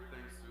 Another big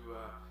thanks to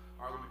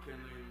Arlo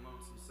McKinley and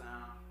Lonesome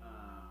Sound.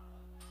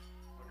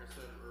 Like I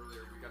said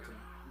earlier, we got to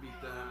meet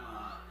them.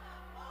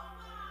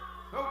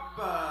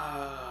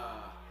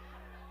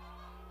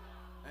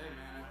 Hey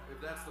man,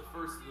 if that's the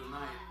first of the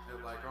night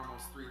at like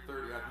almost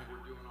 3:30, I think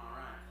we're doing all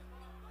right.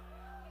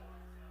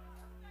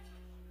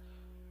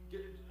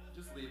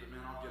 Just leave it, man.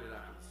 I'll get it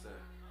after the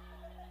set.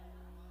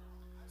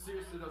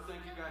 Seriously though,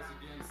 thank you guys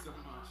again so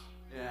much.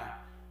 Yeah,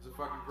 it was a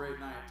fucking great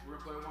night. We're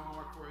gonna play one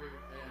more for you,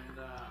 and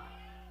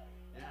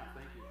yeah,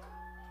 thank you.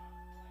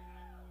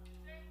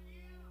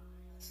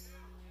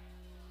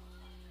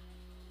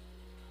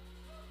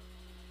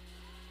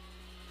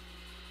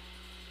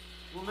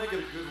 We'll make it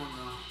a good one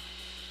though.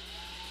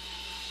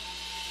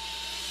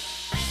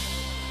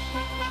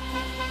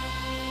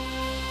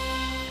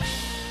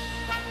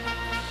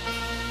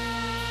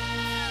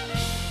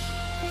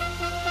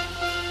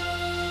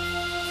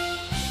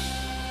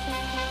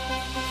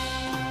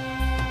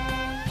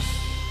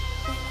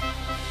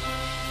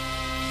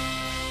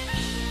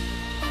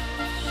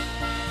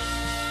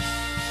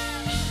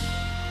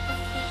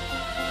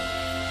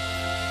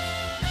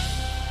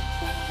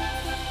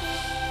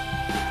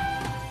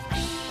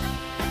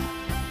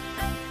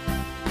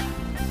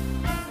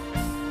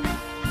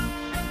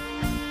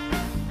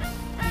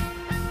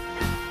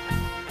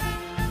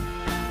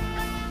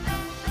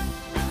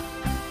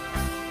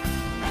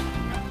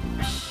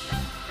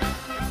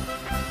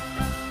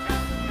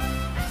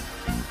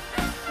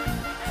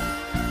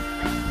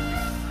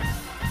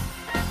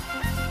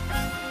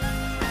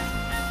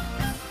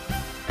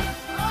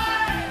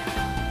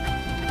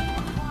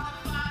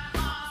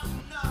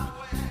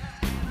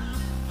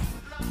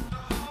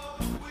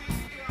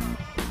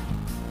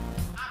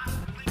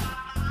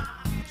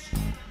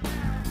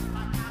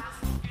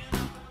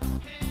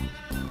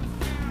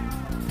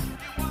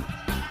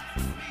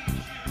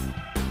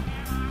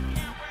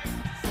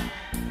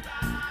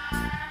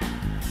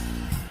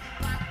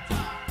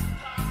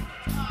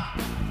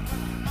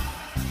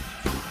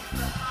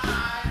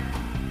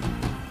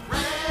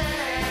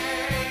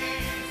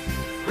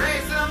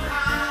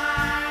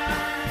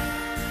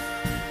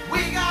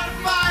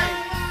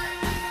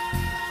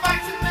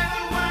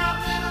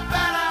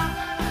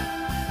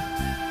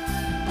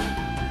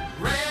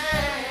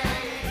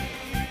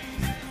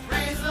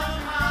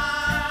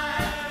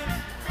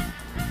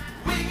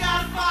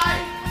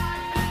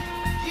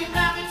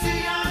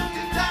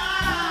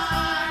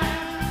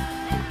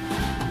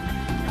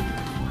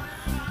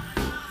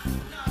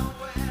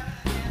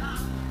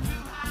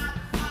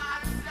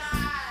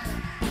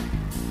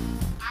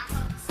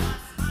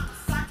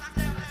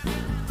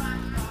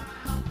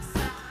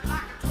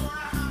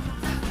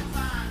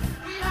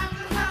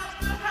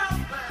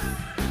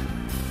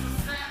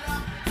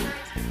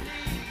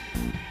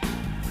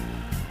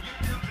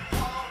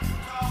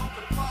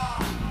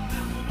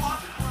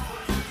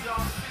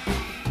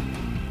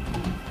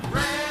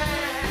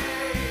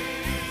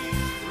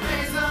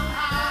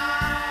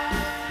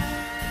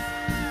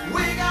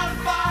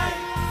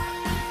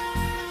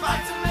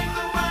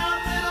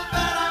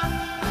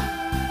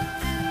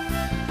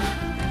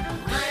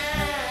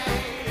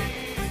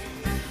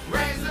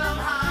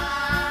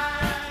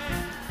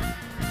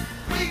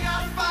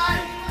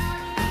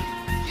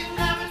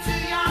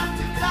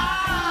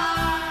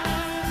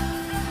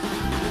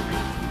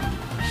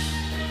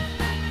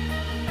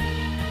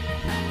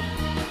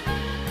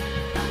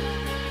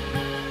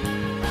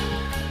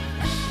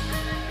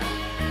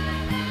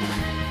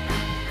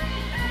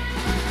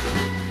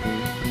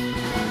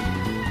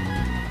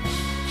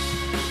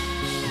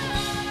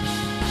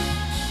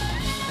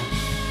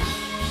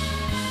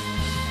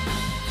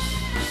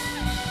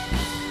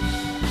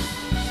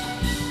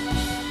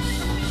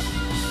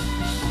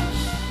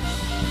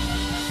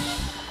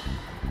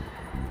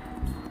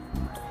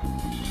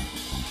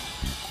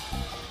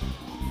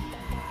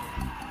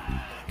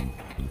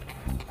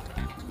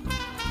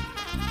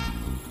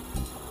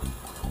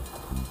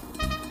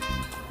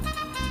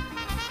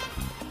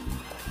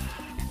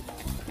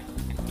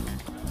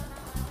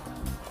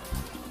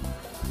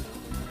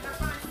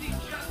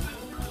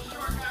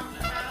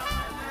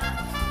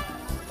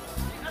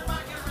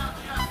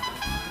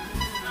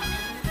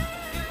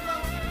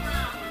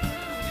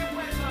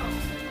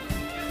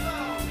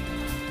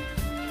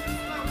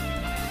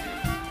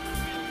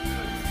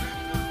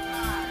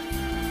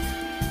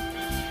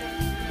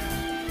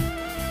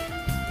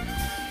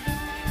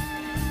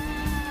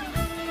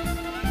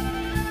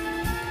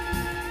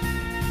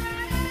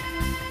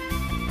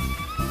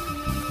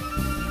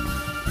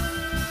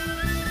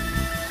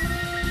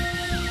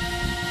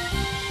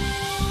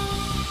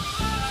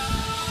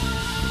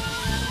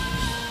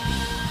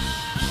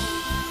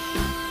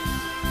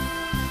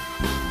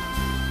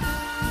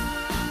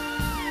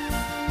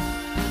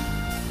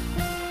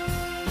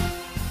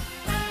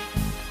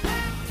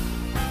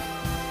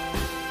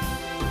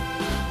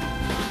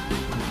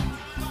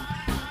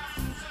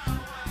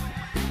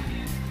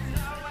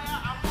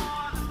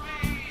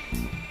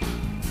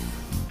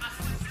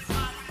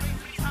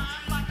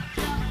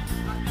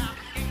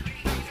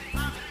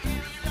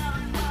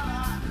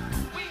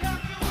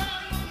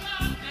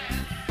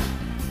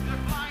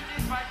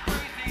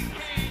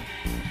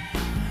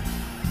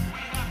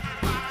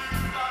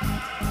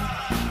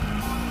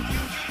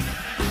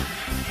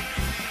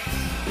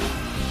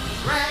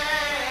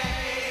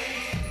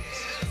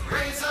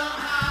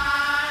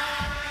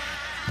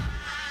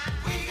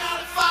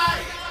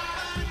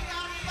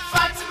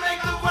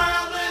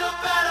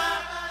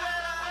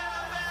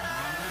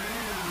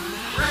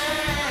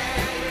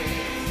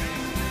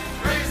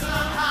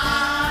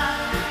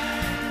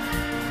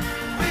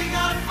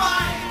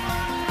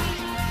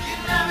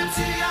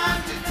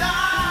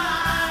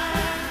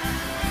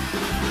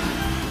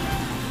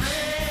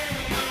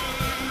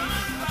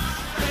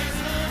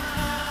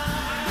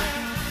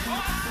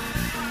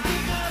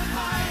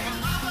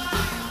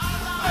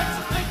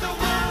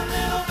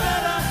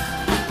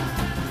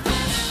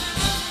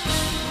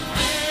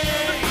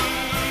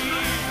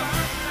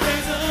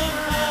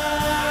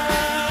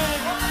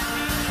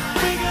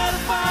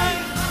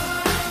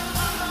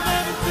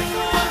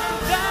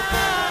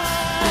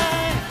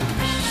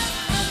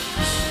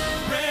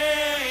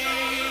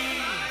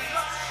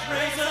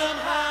 raise 'em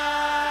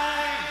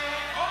high.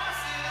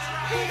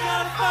 You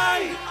gotta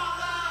fight.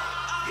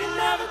 You're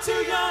never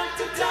too young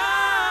to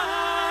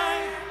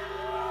die.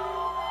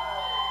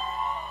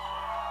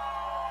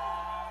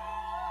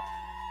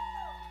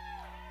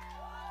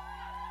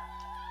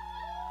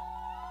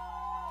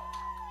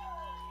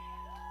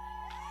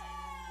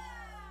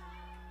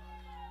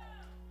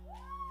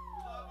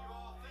 Love you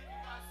all. Thank you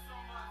guys so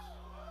much.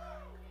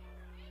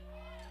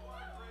 What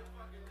a great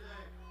fucking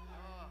day.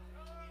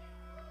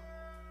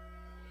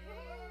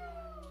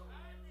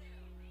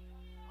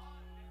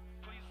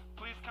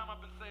 Please come up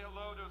and say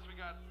hello to us. We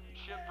got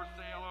shit for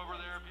sale over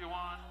there if you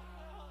want.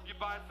 If you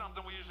buy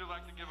something, we usually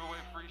like to give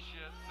away free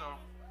shit. So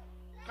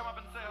come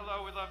up and say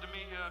hello. We'd love to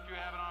meet you if you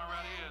haven't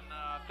already. And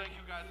thank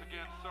you guys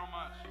again so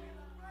much.